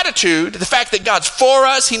of gratitude, the fact that God's for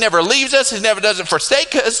us, he never leaves us, he never doesn't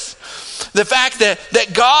forsake us, the fact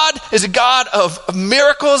that God is a God of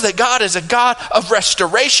miracles, that God is a God of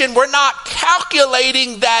restoration, we're not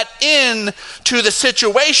calculating that in to the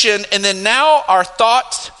situation, and then now our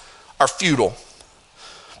thoughts are futile.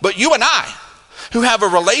 But you and I, who have a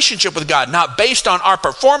relationship with God, not based on our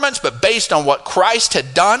performance, but based on what Christ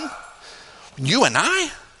had done, you and I,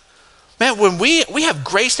 man, when we have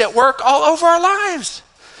grace at work all over our lives.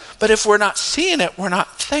 But if we're not seeing it, we're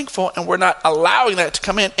not thankful, and we're not allowing that to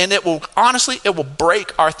come in, and it will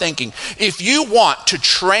break our thinking. If you want to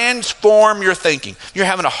transform your thinking, you're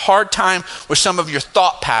having a hard time with some of your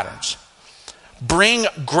thought patterns, bring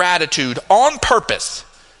gratitude on purpose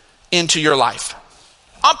into your life.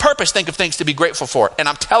 On purpose, think of things to be grateful for. And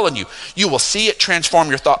I'm telling you, you will see it transform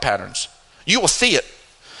your thought patterns. You will see it.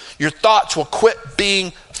 Your thoughts will quit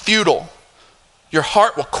being futile. Your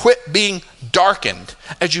heart will quit being darkened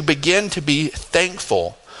as you begin to be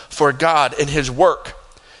thankful for God and his work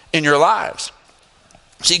in your lives.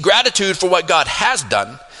 See, gratitude for what God has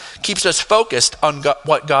done keeps us focused on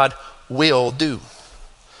what God will do.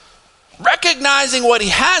 Recognizing what he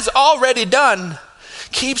has already done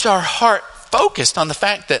keeps our heart focused on the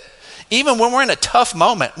fact that even when we're in a tough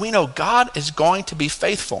moment, we know God is going to be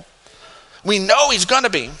faithful. We know he's going to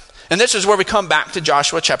be. And this is where we come back to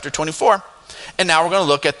Joshua chapter 24. And now we're going to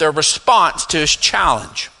look at their response to his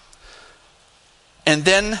challenge. And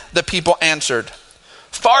then the people answered,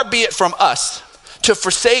 far be it from us to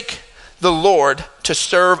forsake the Lord to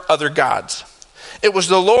serve other gods. It was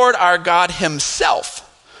the Lord our God himself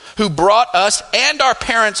who brought us and our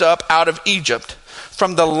parents up out of Egypt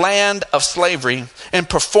from the land of slavery and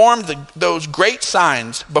performed those great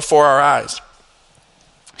signs before our eyes.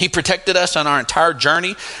 He protected us on our entire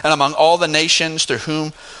journey and among all the nations through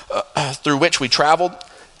which we traveled.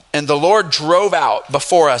 And the Lord drove out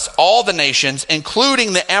before us all the nations,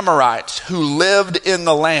 including the Amorites who lived in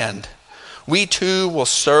the land. We too will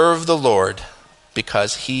serve the Lord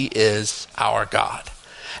because he is our God.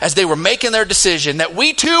 As they were making their decision that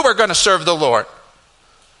we too were going to serve the Lord,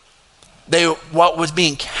 what was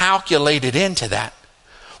being calculated into that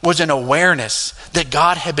was an awareness that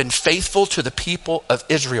God had been faithful to the people of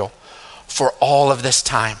Israel for all of this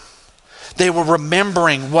time. They were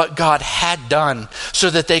remembering what God had done so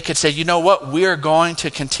that they could say, you know what, we're going to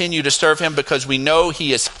continue to serve him because we know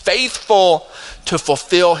he is faithful to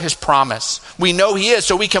fulfill his promise. We know he is,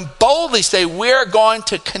 so we can boldly say we're going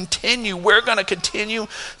to continue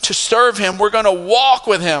to serve him. We're going to walk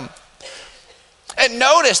with him. And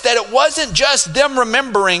notice that it wasn't just them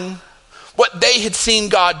remembering what they had seen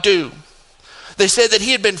God do. They said that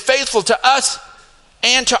he had been faithful to us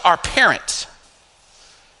and to our parents.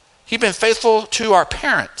 He'd been faithful to our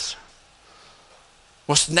parents.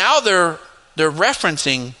 Well, now they're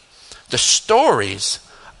referencing the stories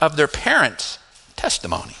of their parents'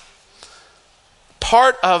 testimony.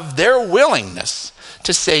 Part of their willingness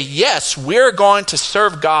to say, yes, we're going to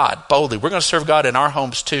serve God boldly. We're going to serve God in our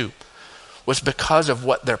homes too, was because of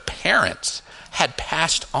what their parents had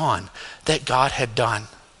passed on that God had done.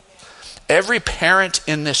 Every parent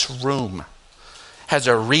in this room has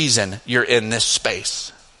a reason you're in this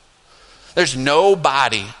space. There's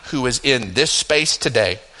nobody who is in this space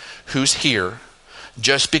today who's here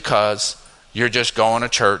just because you're just going to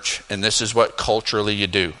church and this is what culturally you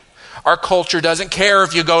do. Our culture doesn't care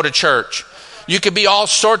if you go to church. You could be all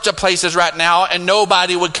sorts of places right now and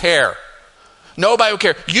nobody would care. Nobody would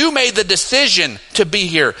care. You made the decision to be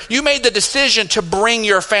here. You made the decision to bring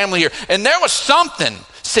your family here. And there was something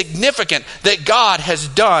significant that God has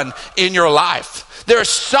done in your life. There is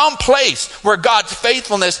some place where God's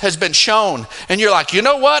faithfulness has been shown. And you're like, you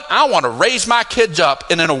know what? I want to raise my kids up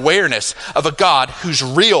in an awareness of a God who's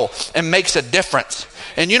real and makes a difference.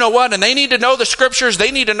 And you know what? And they need to know the scriptures.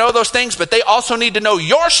 They need to know those things, but they also need to know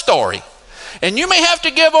your story. And you may have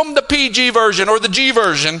to give them the PG version or the G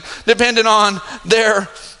version, depending on their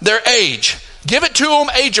age. Give it to them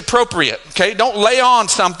age appropriate, okay? Don't lay on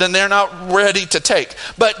something they're not ready to take.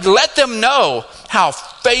 But let them know how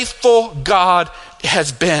faithful God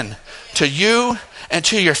has been to you and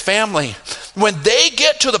to your family. When they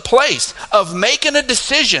get to the place of making a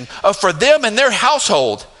decision for them and their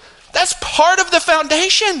household, that's part of the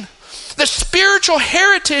foundation. The spiritual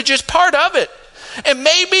heritage is part of it. And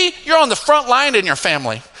maybe you're on the front line in your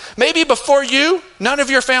family. Maybe before you, none of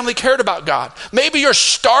your family cared about God. Maybe you're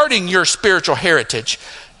starting your spiritual heritage.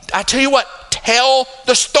 I tell you what, tell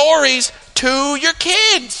the stories to your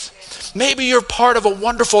kids. Maybe you're part of a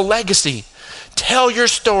wonderful legacy. Tell your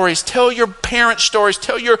stories, tell your parents' stories,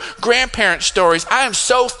 tell your grandparents' stories. I am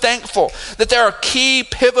so thankful that there are key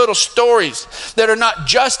pivotal stories that are not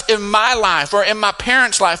just in my life or in my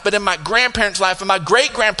parents' life, but in my grandparents' life and my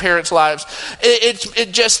great-grandparents' lives.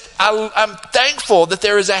 I'm thankful that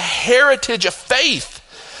there is a heritage of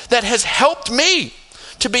faith that has helped me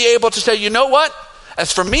to be able to say, you know what?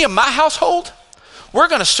 As for me and my household, we're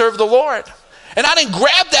going to serve the Lord. And I didn't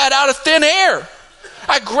grab that out of thin air.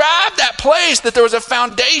 I grabbed that place that there was a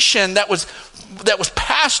foundation that was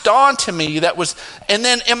passed on to me, and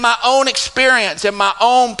then in my own experience, in my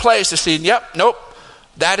own place to see,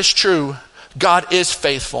 that is true. God is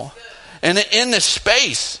faithful. And in this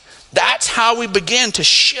space, that's how we begin to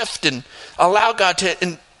shift and allow God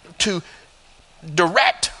to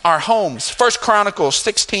direct our homes. 1 Chronicles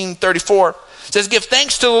 16:34 says, give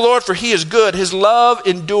thanks to the Lord for he is good. His love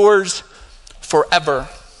endures forever.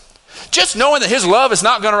 Just knowing that his love is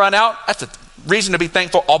not going to run out, that's a reason to be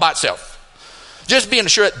thankful all by itself. Just being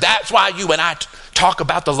assured, that's why you and I talk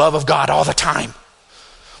about the love of God all the time.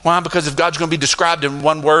 Why? Because if God's going to be described in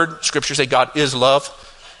one word, scripture say God is love.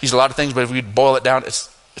 He's a lot of things, but if we boil it down, it's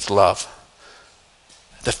love.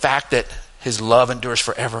 The fact that his love endures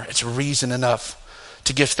forever, it's reason enough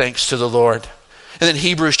to give thanks to the Lord. And then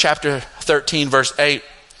Hebrews chapter 13, verse 8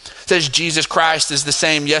 says Jesus Christ is the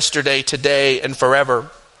same yesterday, today, and forever.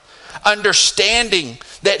 Understanding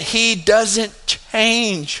that he doesn't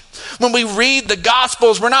change. When we read the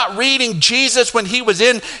Gospels, we're not reading Jesus when he was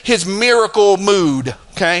in his miracle mood,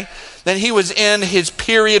 okay? Then he was in his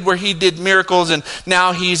period where he did miracles, and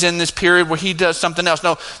now he's in this period where he does something else.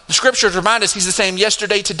 No, the scriptures remind us he's the same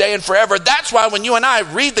yesterday, today, and forever. That's why when you and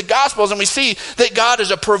I read the Gospels and we see that God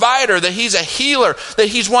is a provider, that he's a healer, that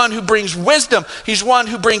he's one who brings wisdom, he's one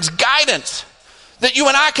who brings guidance, that you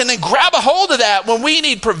and I can then grab a hold of that when we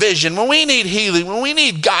need provision, when we need healing, when we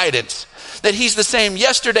need guidance. that he's the same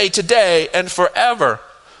yesterday, today, and forever.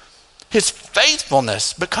 His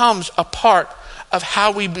faithfulness becomes a part of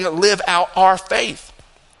how we live out our faith.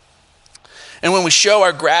 And when we show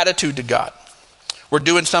our gratitude to God, we're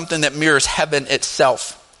doing something that mirrors heaven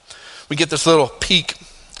itself. We get this little peek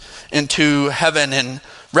into heaven in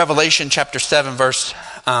Revelation chapter 7, verse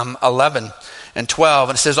 11 and 12.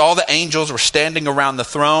 And it says, all the angels were standing around the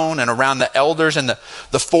throne and around the elders and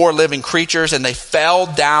the four living creatures, and they fell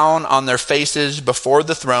down on their faces before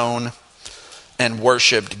the throne and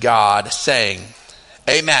worshiped God, saying,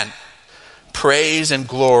 Amen. Praise and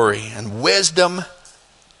glory and wisdom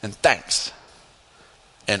and thanks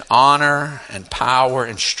and honor and power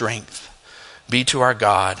and strength be to our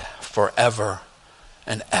God forever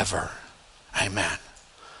and ever. Amen.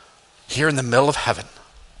 Here in the middle of heaven,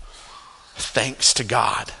 thanks to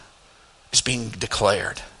God is being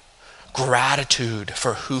declared. Gratitude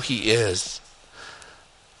for who he is.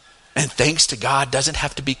 And thanks to God doesn't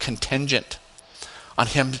have to be contingent on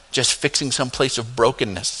him just fixing some place of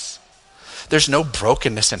brokenness. There's no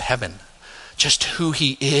brokenness in heaven. Just who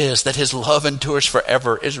he is, that his love endures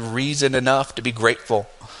forever, is reason enough to be grateful.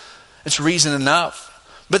 It's reason enough.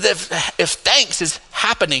 But if thanks is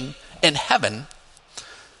happening in heaven,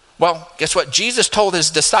 well, guess what? Jesus told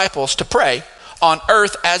his disciples to pray on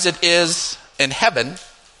earth as it is in heaven.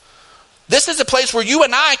 This is a place where you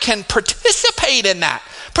and I can participate in that.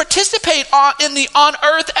 Participate on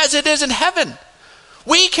earth as it is in heaven.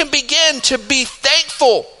 We can begin to be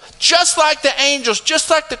thankful, just like the angels, just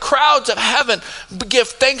like the crowds of heaven give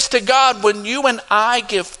thanks to God. When you and I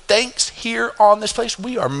give thanks here on this place,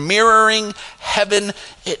 we are mirroring heaven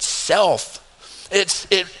itself. It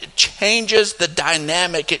changes the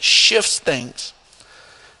dynamic. It shifts things.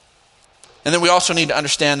 And then we also need to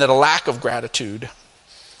understand that a lack of gratitude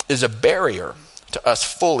is a barrier to us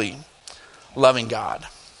fully loving God.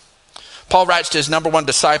 Paul writes to his number one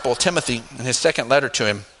disciple, Timothy, in his second letter to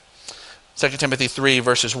him, 2 Timothy 3,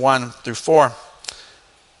 verses 1 through 4.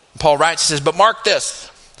 Paul writes, he says, but mark this,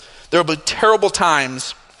 there will be terrible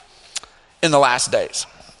times in the last days.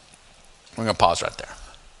 We're going to pause right there.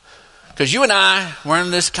 Because you and I, we're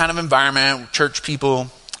in this kind of environment, church people,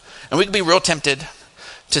 and we can be real tempted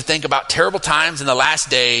to think about terrible times in the last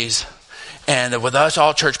days. And with us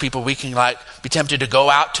all church people, we can be tempted to go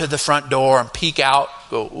out to the front door and peek out,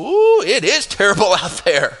 go, ooh, it is terrible out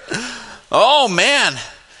there. Oh man,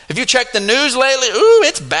 if you check the news lately, ooh,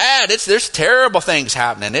 it's bad. There's terrible things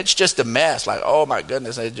happening. It's just a mess. Oh my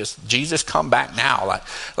goodness, Jesus come back now.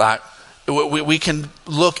 We can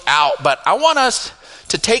look out, but I want us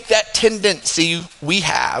to take that tendency we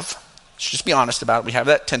have. Let's just be honest about it. We have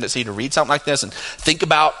that tendency to read something like this and think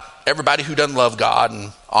about everybody who doesn't love God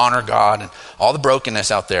and honor God and all the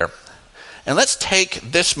brokenness out there. And let's take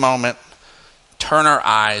this moment, turn our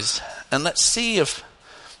eyes, and let's see if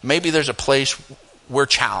maybe there's a place we're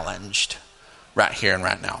challenged right here and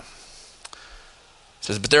right now. It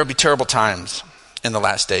says, but there will be terrible times in the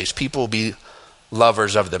last days. People will be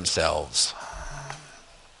lovers of themselves.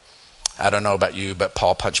 I don't know about you, but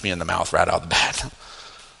Paul punched me in the mouth right out of the bat.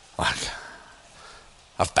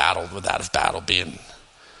 I've battled with that. I've battled being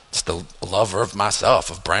just the lover of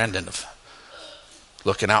myself, of Brandon, of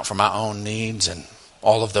looking out for my own needs and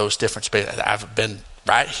all of those different spaces. I've been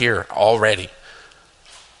right here already.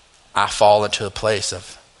 I fall into a place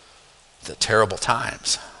of the terrible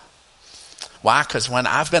times. Why? Because when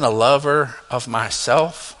I've been a lover of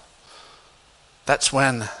myself, that's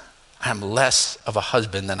when I'm less of a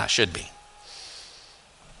husband than I should be.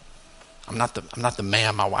 I'm not the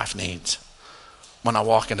man my wife needs. When I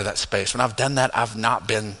walk into that space, when I've done that, I've not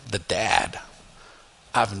been the dad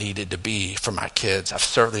I've needed to be for my kids. I've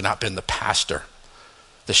certainly not been the pastor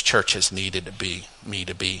this church has needed me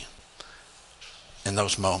to be in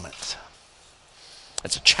those moments.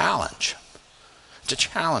 It's a challenge. It's a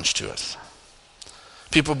challenge to us.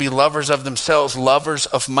 People be lovers of themselves, lovers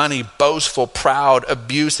of money, boastful, proud,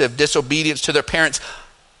 abusive, disobedient to their parents,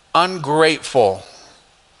 ungrateful,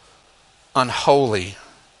 unholy,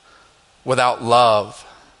 without love,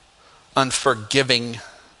 unforgiving,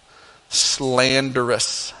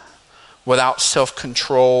 slanderous, without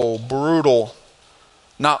self-control, brutal,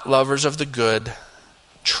 not lovers of the good,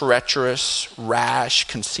 treacherous, rash,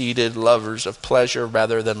 conceited, lovers of pleasure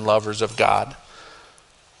rather than lovers of God.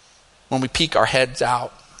 When we peek our heads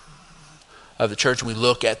out of the church and we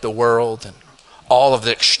look at the world and all of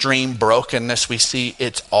the extreme brokenness we see,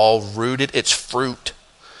 it's all rooted, it's fruit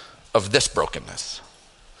of this brokenness.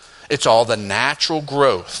 It's all the natural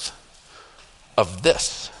growth of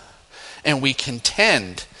this. And we can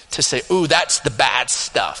tend to say, ooh, that's the bad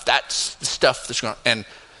stuff. That's the stuff that's going on. And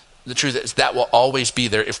the truth is that will always be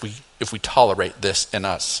there if we tolerate this in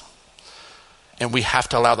us. And we have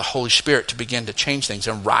to allow the Holy Spirit to begin to change things.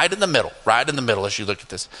 And right in the middle as you look at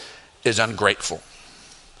this, is ungrateful.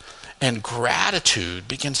 And gratitude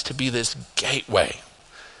begins to be this gateway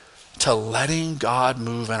to letting God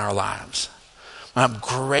move in our lives. When I'm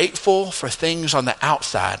grateful for things on the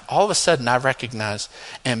outside, all of a sudden I recognize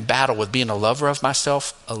and battle with being a lover of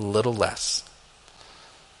myself a little less.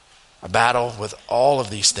 I battle with all of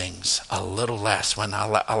these things a little less when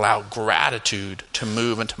I allow gratitude to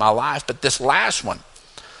move into my life. But this last one,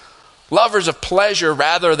 lovers of pleasure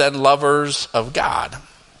rather than lovers of God.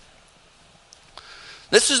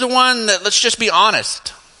 This is the one that, let's just be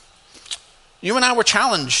honest, you and I were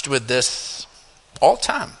challenged with this all the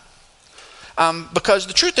time. Because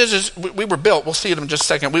the truth is we were built, we'll see it in just a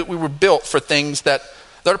second, we were built for things that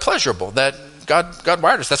are pleasurable, that God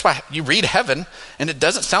wired us. That's why you read heaven and it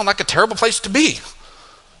doesn't sound like a terrible place to be.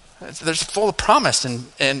 There's full of promise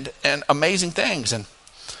and amazing things.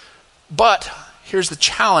 But here's the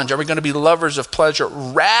challenge. Are we going to be lovers of pleasure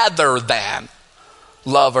rather than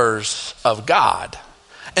lovers of God?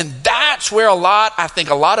 And that's where I think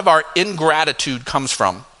a lot of our ingratitude comes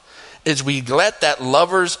from, is we let that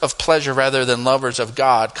lovers of pleasure rather than lovers of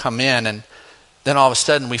God come in, and then all of a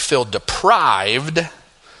sudden we feel deprived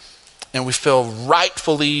and we feel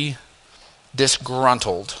rightfully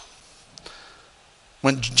disgruntled.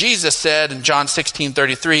 When Jesus said in John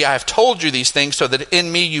 16:33, I have told you these things so that in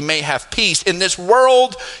me you may have peace. In this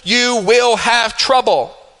world you will have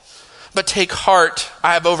trouble, but take heart,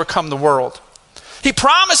 I have overcome the world. He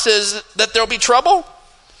promises that there'll be trouble,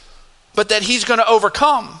 but that he's going to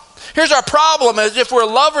overcome. Here's our problem, is if we're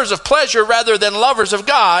lovers of pleasure rather than lovers of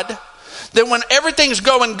God, then when everything's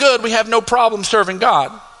going good, we have no problem serving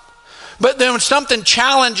God. But then when something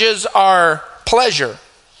challenges our pleasure,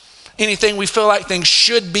 anything we feel like things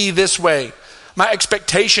should be this way, my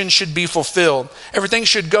expectations should be fulfilled, everything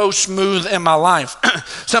should go smooth in my life,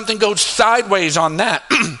 something goes sideways on that.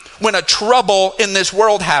 When a trouble in this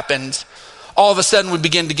world happens, all of a sudden we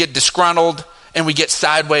begin to get disgruntled and we get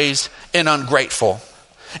sideways and ungrateful.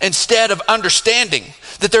 Instead of understanding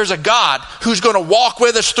that there's a God who's going to walk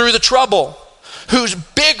with us through the trouble, who's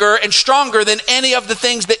bigger and stronger than any of the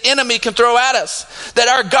things the enemy can throw at us, that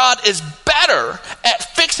our God is better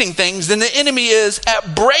at fixing things than the enemy is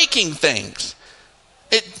at breaking things.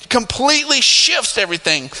 It completely shifts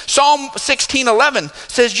everything. Psalm 16:11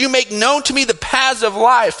 says, you make known to me the paths of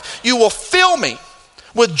life. You will fill me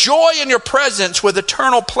with joy in your presence, with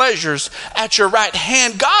eternal pleasures at your right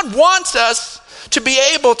hand. God wants us to be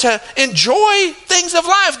able to enjoy things of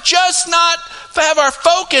life, just not have our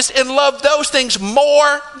focus and love those things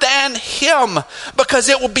more than him, because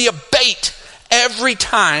it will be a bait every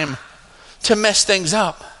time to mess things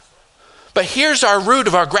up. But here's our root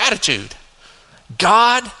of our gratitude.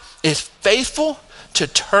 God is faithful to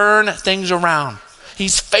turn things around.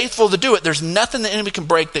 He's faithful to do it. There's nothing the enemy can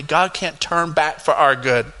break that God can't turn back for our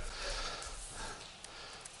good.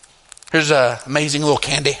 Here's an amazing little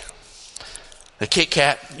candy. The Kit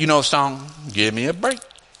Kat, you know the song, give me a break.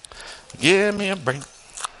 Give me a break.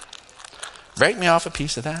 Break me off a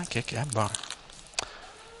piece of that Kit Kat bar.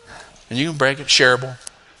 And you can break it, shareable.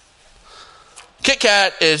 Kit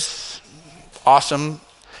Kat is awesome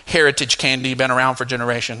heritage candy, been around for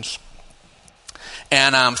generations.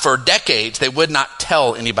 And for decades, they would not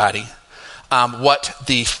tell anybody what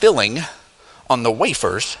the filling on the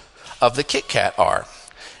wafers of the Kit Kat are.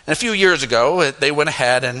 And a few years ago, they went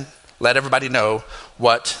ahead and let everybody know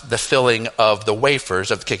what the filling of the wafers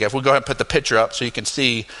of the Kit Kat. We'll go ahead and put the picture up so you can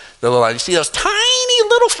see the little. You see those tiny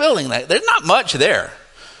little filling. There's not much there,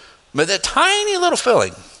 but the tiny little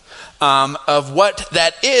filling of what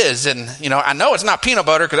that is. And I know it's not peanut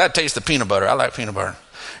butter because I taste the peanut butter. I like peanut butter.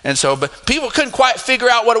 And so, but people couldn't quite figure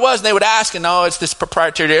out what it was, and they would ask, and no, it's this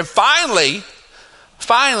proprietary. And finally,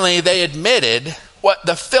 they admitted what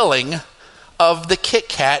the filling of the Kit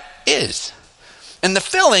Kat is. And the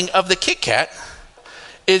filling of the Kit Kat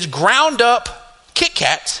is ground up Kit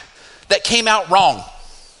Kats that came out wrong.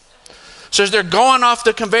 So as they're going off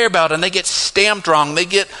the conveyor belt and they get stamped wrong, they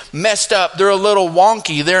get messed up, they're a little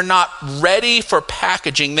wonky, they're not ready for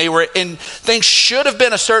packaging. Things should have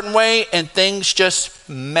been a certain way and things just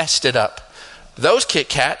messed it up. Those Kit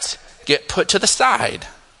Kats get put to the side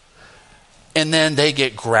and then they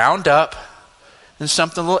get ground up and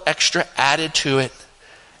something a little extra added to it,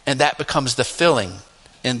 and that becomes the filling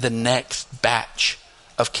in the next batch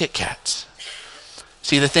of Kit Kats.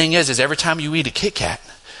 See, the thing is every time you eat a Kit Kat,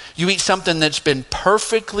 you eat something that's been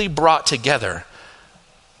perfectly brought together,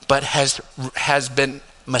 but has been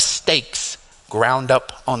mistakes ground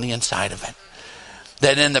up on the inside of it.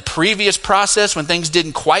 That in the previous process, when things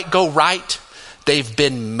didn't quite go right, they've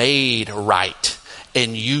been made right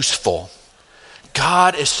and useful.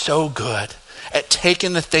 God is so good at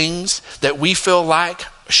taking the things that we feel like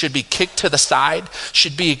should be kicked to the side,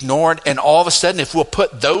 should be ignored, and all of a sudden, if we'll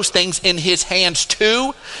put those things in his hands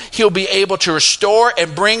too, he'll be able to restore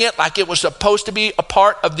and bring it like it was supposed to be a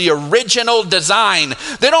part of the original design.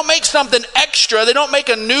 They don't make something extra. They don't make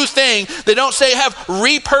a new thing. They don't say have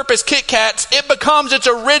repurposed Kit Kats. It becomes its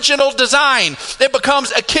original design. It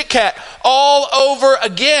becomes a Kit Kat all over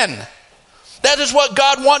again. That is what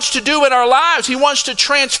God wants to do in our lives. He wants to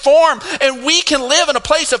transform, and we can live in a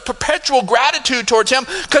place of perpetual gratitude towards him,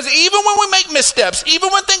 because even when we make missteps,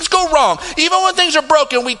 even when things go wrong, even when things are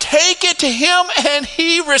broken, we take it to him and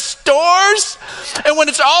he restores. And when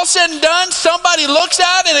it's all said and done, somebody looks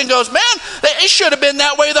at it and goes, man, it should have been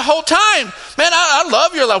that way the whole time. Man, I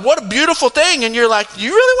love your life. What a beautiful thing. And you're like,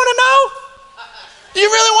 you really want to know? You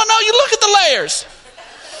really want to know? You look at the layers.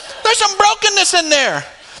 There's some brokenness in there.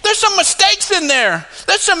 There's some mistakes in there.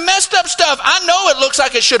 There's some messed up stuff. I know it looks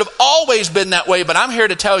like it should have always been that way, but I'm here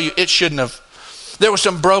to tell you it shouldn't have. There was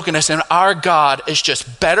some brokenness, and our God is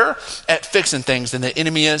just better at fixing things than the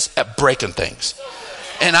enemy is at breaking things.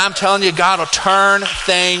 And I'm telling you, God will turn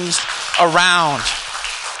things around.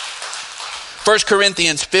 1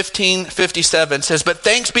 Corinthians 15:57 says, but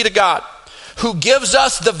thanks be to God who gives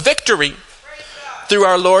us the victory through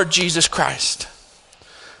our Lord Jesus Christ.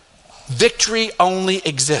 Victory only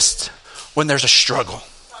exists when there's a struggle.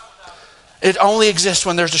 It only exists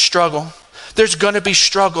when there's a struggle. There's going to be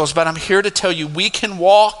struggles, but I'm here to tell you we can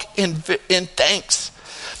walk in thanks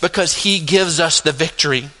because he gives us the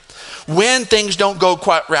victory. When things don't go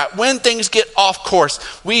quite right, when things get off course,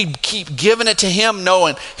 we keep giving it to him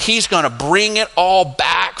knowing he's going to bring it all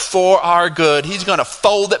back for our good. He's going to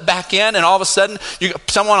fold it back in, and all of a sudden,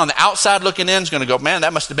 someone on the outside looking in is going to go, man,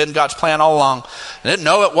 that must have been God's plan all along. And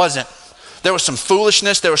no, it wasn't. There was some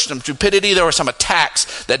foolishness, there was some stupidity, there were some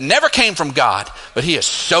attacks that never came from God, but he is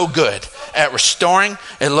so good at restoring.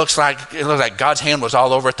 It looks like God's hand was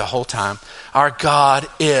all over it the whole time. Our God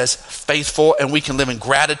is faithful, and we can live in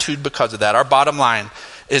gratitude because of that. Our bottom line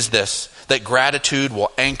is this, that gratitude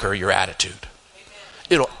will anchor your attitude.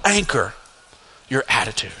 It'll anchor your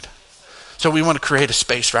attitude. So we want to create a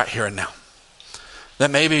space right here and now that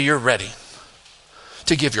maybe you're ready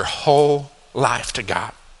to give your whole life to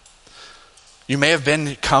God. You may have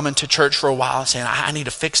been coming to church for a while and saying, I need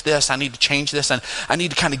to fix this, I need to change this, and I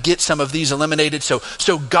need to kind of get some of these eliminated so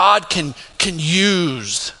God can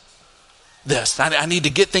use this. I need to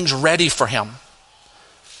get things ready for him.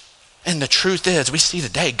 And the truth is, we see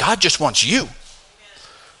today, God just wants you.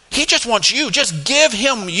 He just wants you. Just give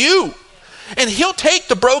him you. And he'll take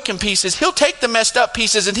the broken pieces, he'll take the messed up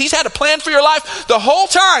pieces, and he's had a plan for your life the whole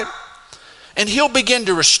time. And he'll begin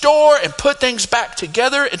to restore and put things back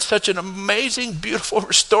together in such an amazing, beautiful,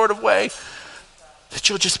 restorative way that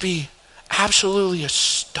you'll just be absolutely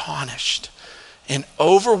astonished and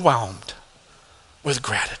overwhelmed with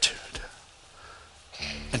gratitude.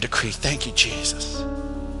 And decree, thank you, Jesus.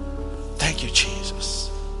 Thank you,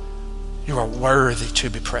 Jesus. You are worthy to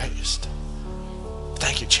be praised.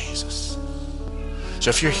 Thank you, Jesus. So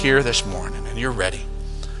if you're here this morning and you're ready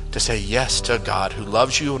to say yes to God who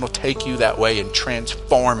loves you and will take you that way and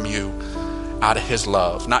transform you out of his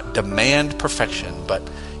love. Not demand perfection, but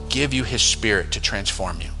give you his spirit to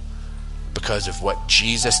transform you because of what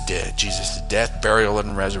Jesus did. Jesus' death, burial,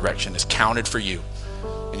 and resurrection is counted for you,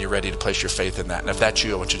 and you're ready to place your faith in that. And if that's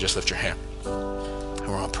you, I want you to just lift your hand. And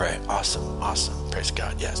we're going to pray. Awesome, awesome. Praise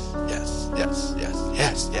God. Yes, yes, yes, yes,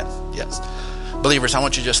 yes, yes, yes. Believers, I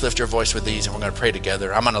want you to just lift your voice with these, and we're going to pray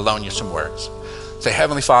together. I'm going to loan you some words. Say,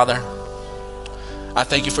 Heavenly Father, I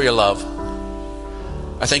thank you for your love.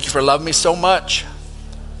 I thank you for loving me so much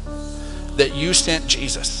that you sent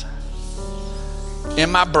Jesus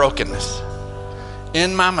in my brokenness,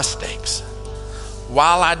 in my mistakes.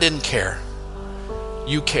 While I didn't care,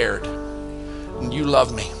 you cared and you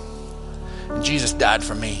loved me. And Jesus died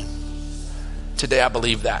for me. Today I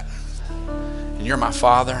believe that. And you're my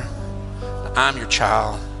Father. I'm your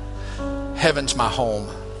child. Heaven's my home.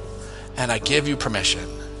 And I give you permission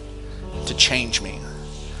to change me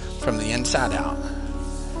from the inside out.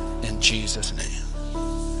 In Jesus' name.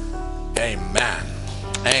 Amen.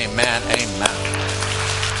 Amen.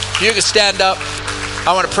 Amen. You can stand up.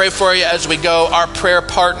 I want to pray for you as we go. Our prayer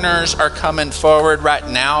partners are coming forward right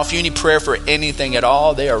now. If you need prayer for anything at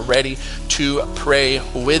all, they are ready to pray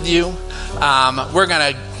with you. We're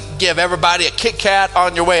going to give everybody a Kit Kat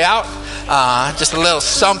on your way out. Just a little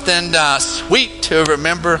something sweet to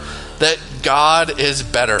remember that God is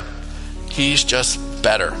better. He's just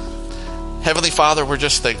better. Heavenly Father, we're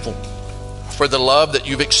just thankful for the love that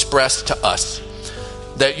you've expressed to us,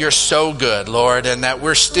 that you're so good, Lord, and that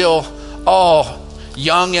we're still all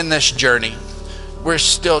young in this journey. You're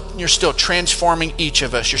still transforming each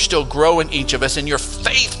of us. You're still growing each of us, and you're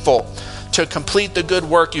faithful to complete the good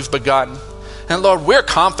work you've begun. And Lord, we're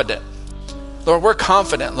confident. Lord,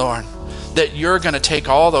 that you're going to take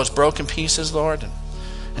all those broken pieces, Lord,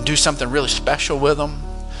 and do something really special with them.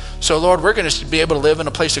 So, Lord, we're going to be able to live in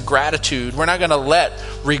a place of gratitude. We're not going to let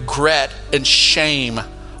regret and shame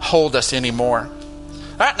hold us anymore.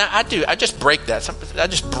 Right now, I just break that. I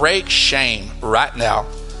just break shame right now.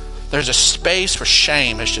 There's a space where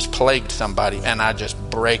shame has just plagued somebody, and I just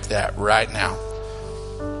break that right now.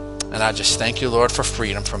 And I just thank you, Lord, for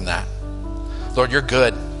freedom from that. Lord, you're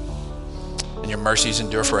good, and your mercies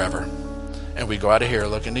endure forever. And we go out of here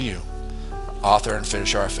looking to you, author and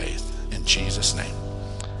finisher of our faith. In Jesus' name,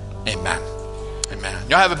 amen. Amen.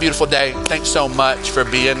 Y'all have a beautiful day. Thanks so much for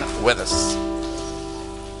being with us.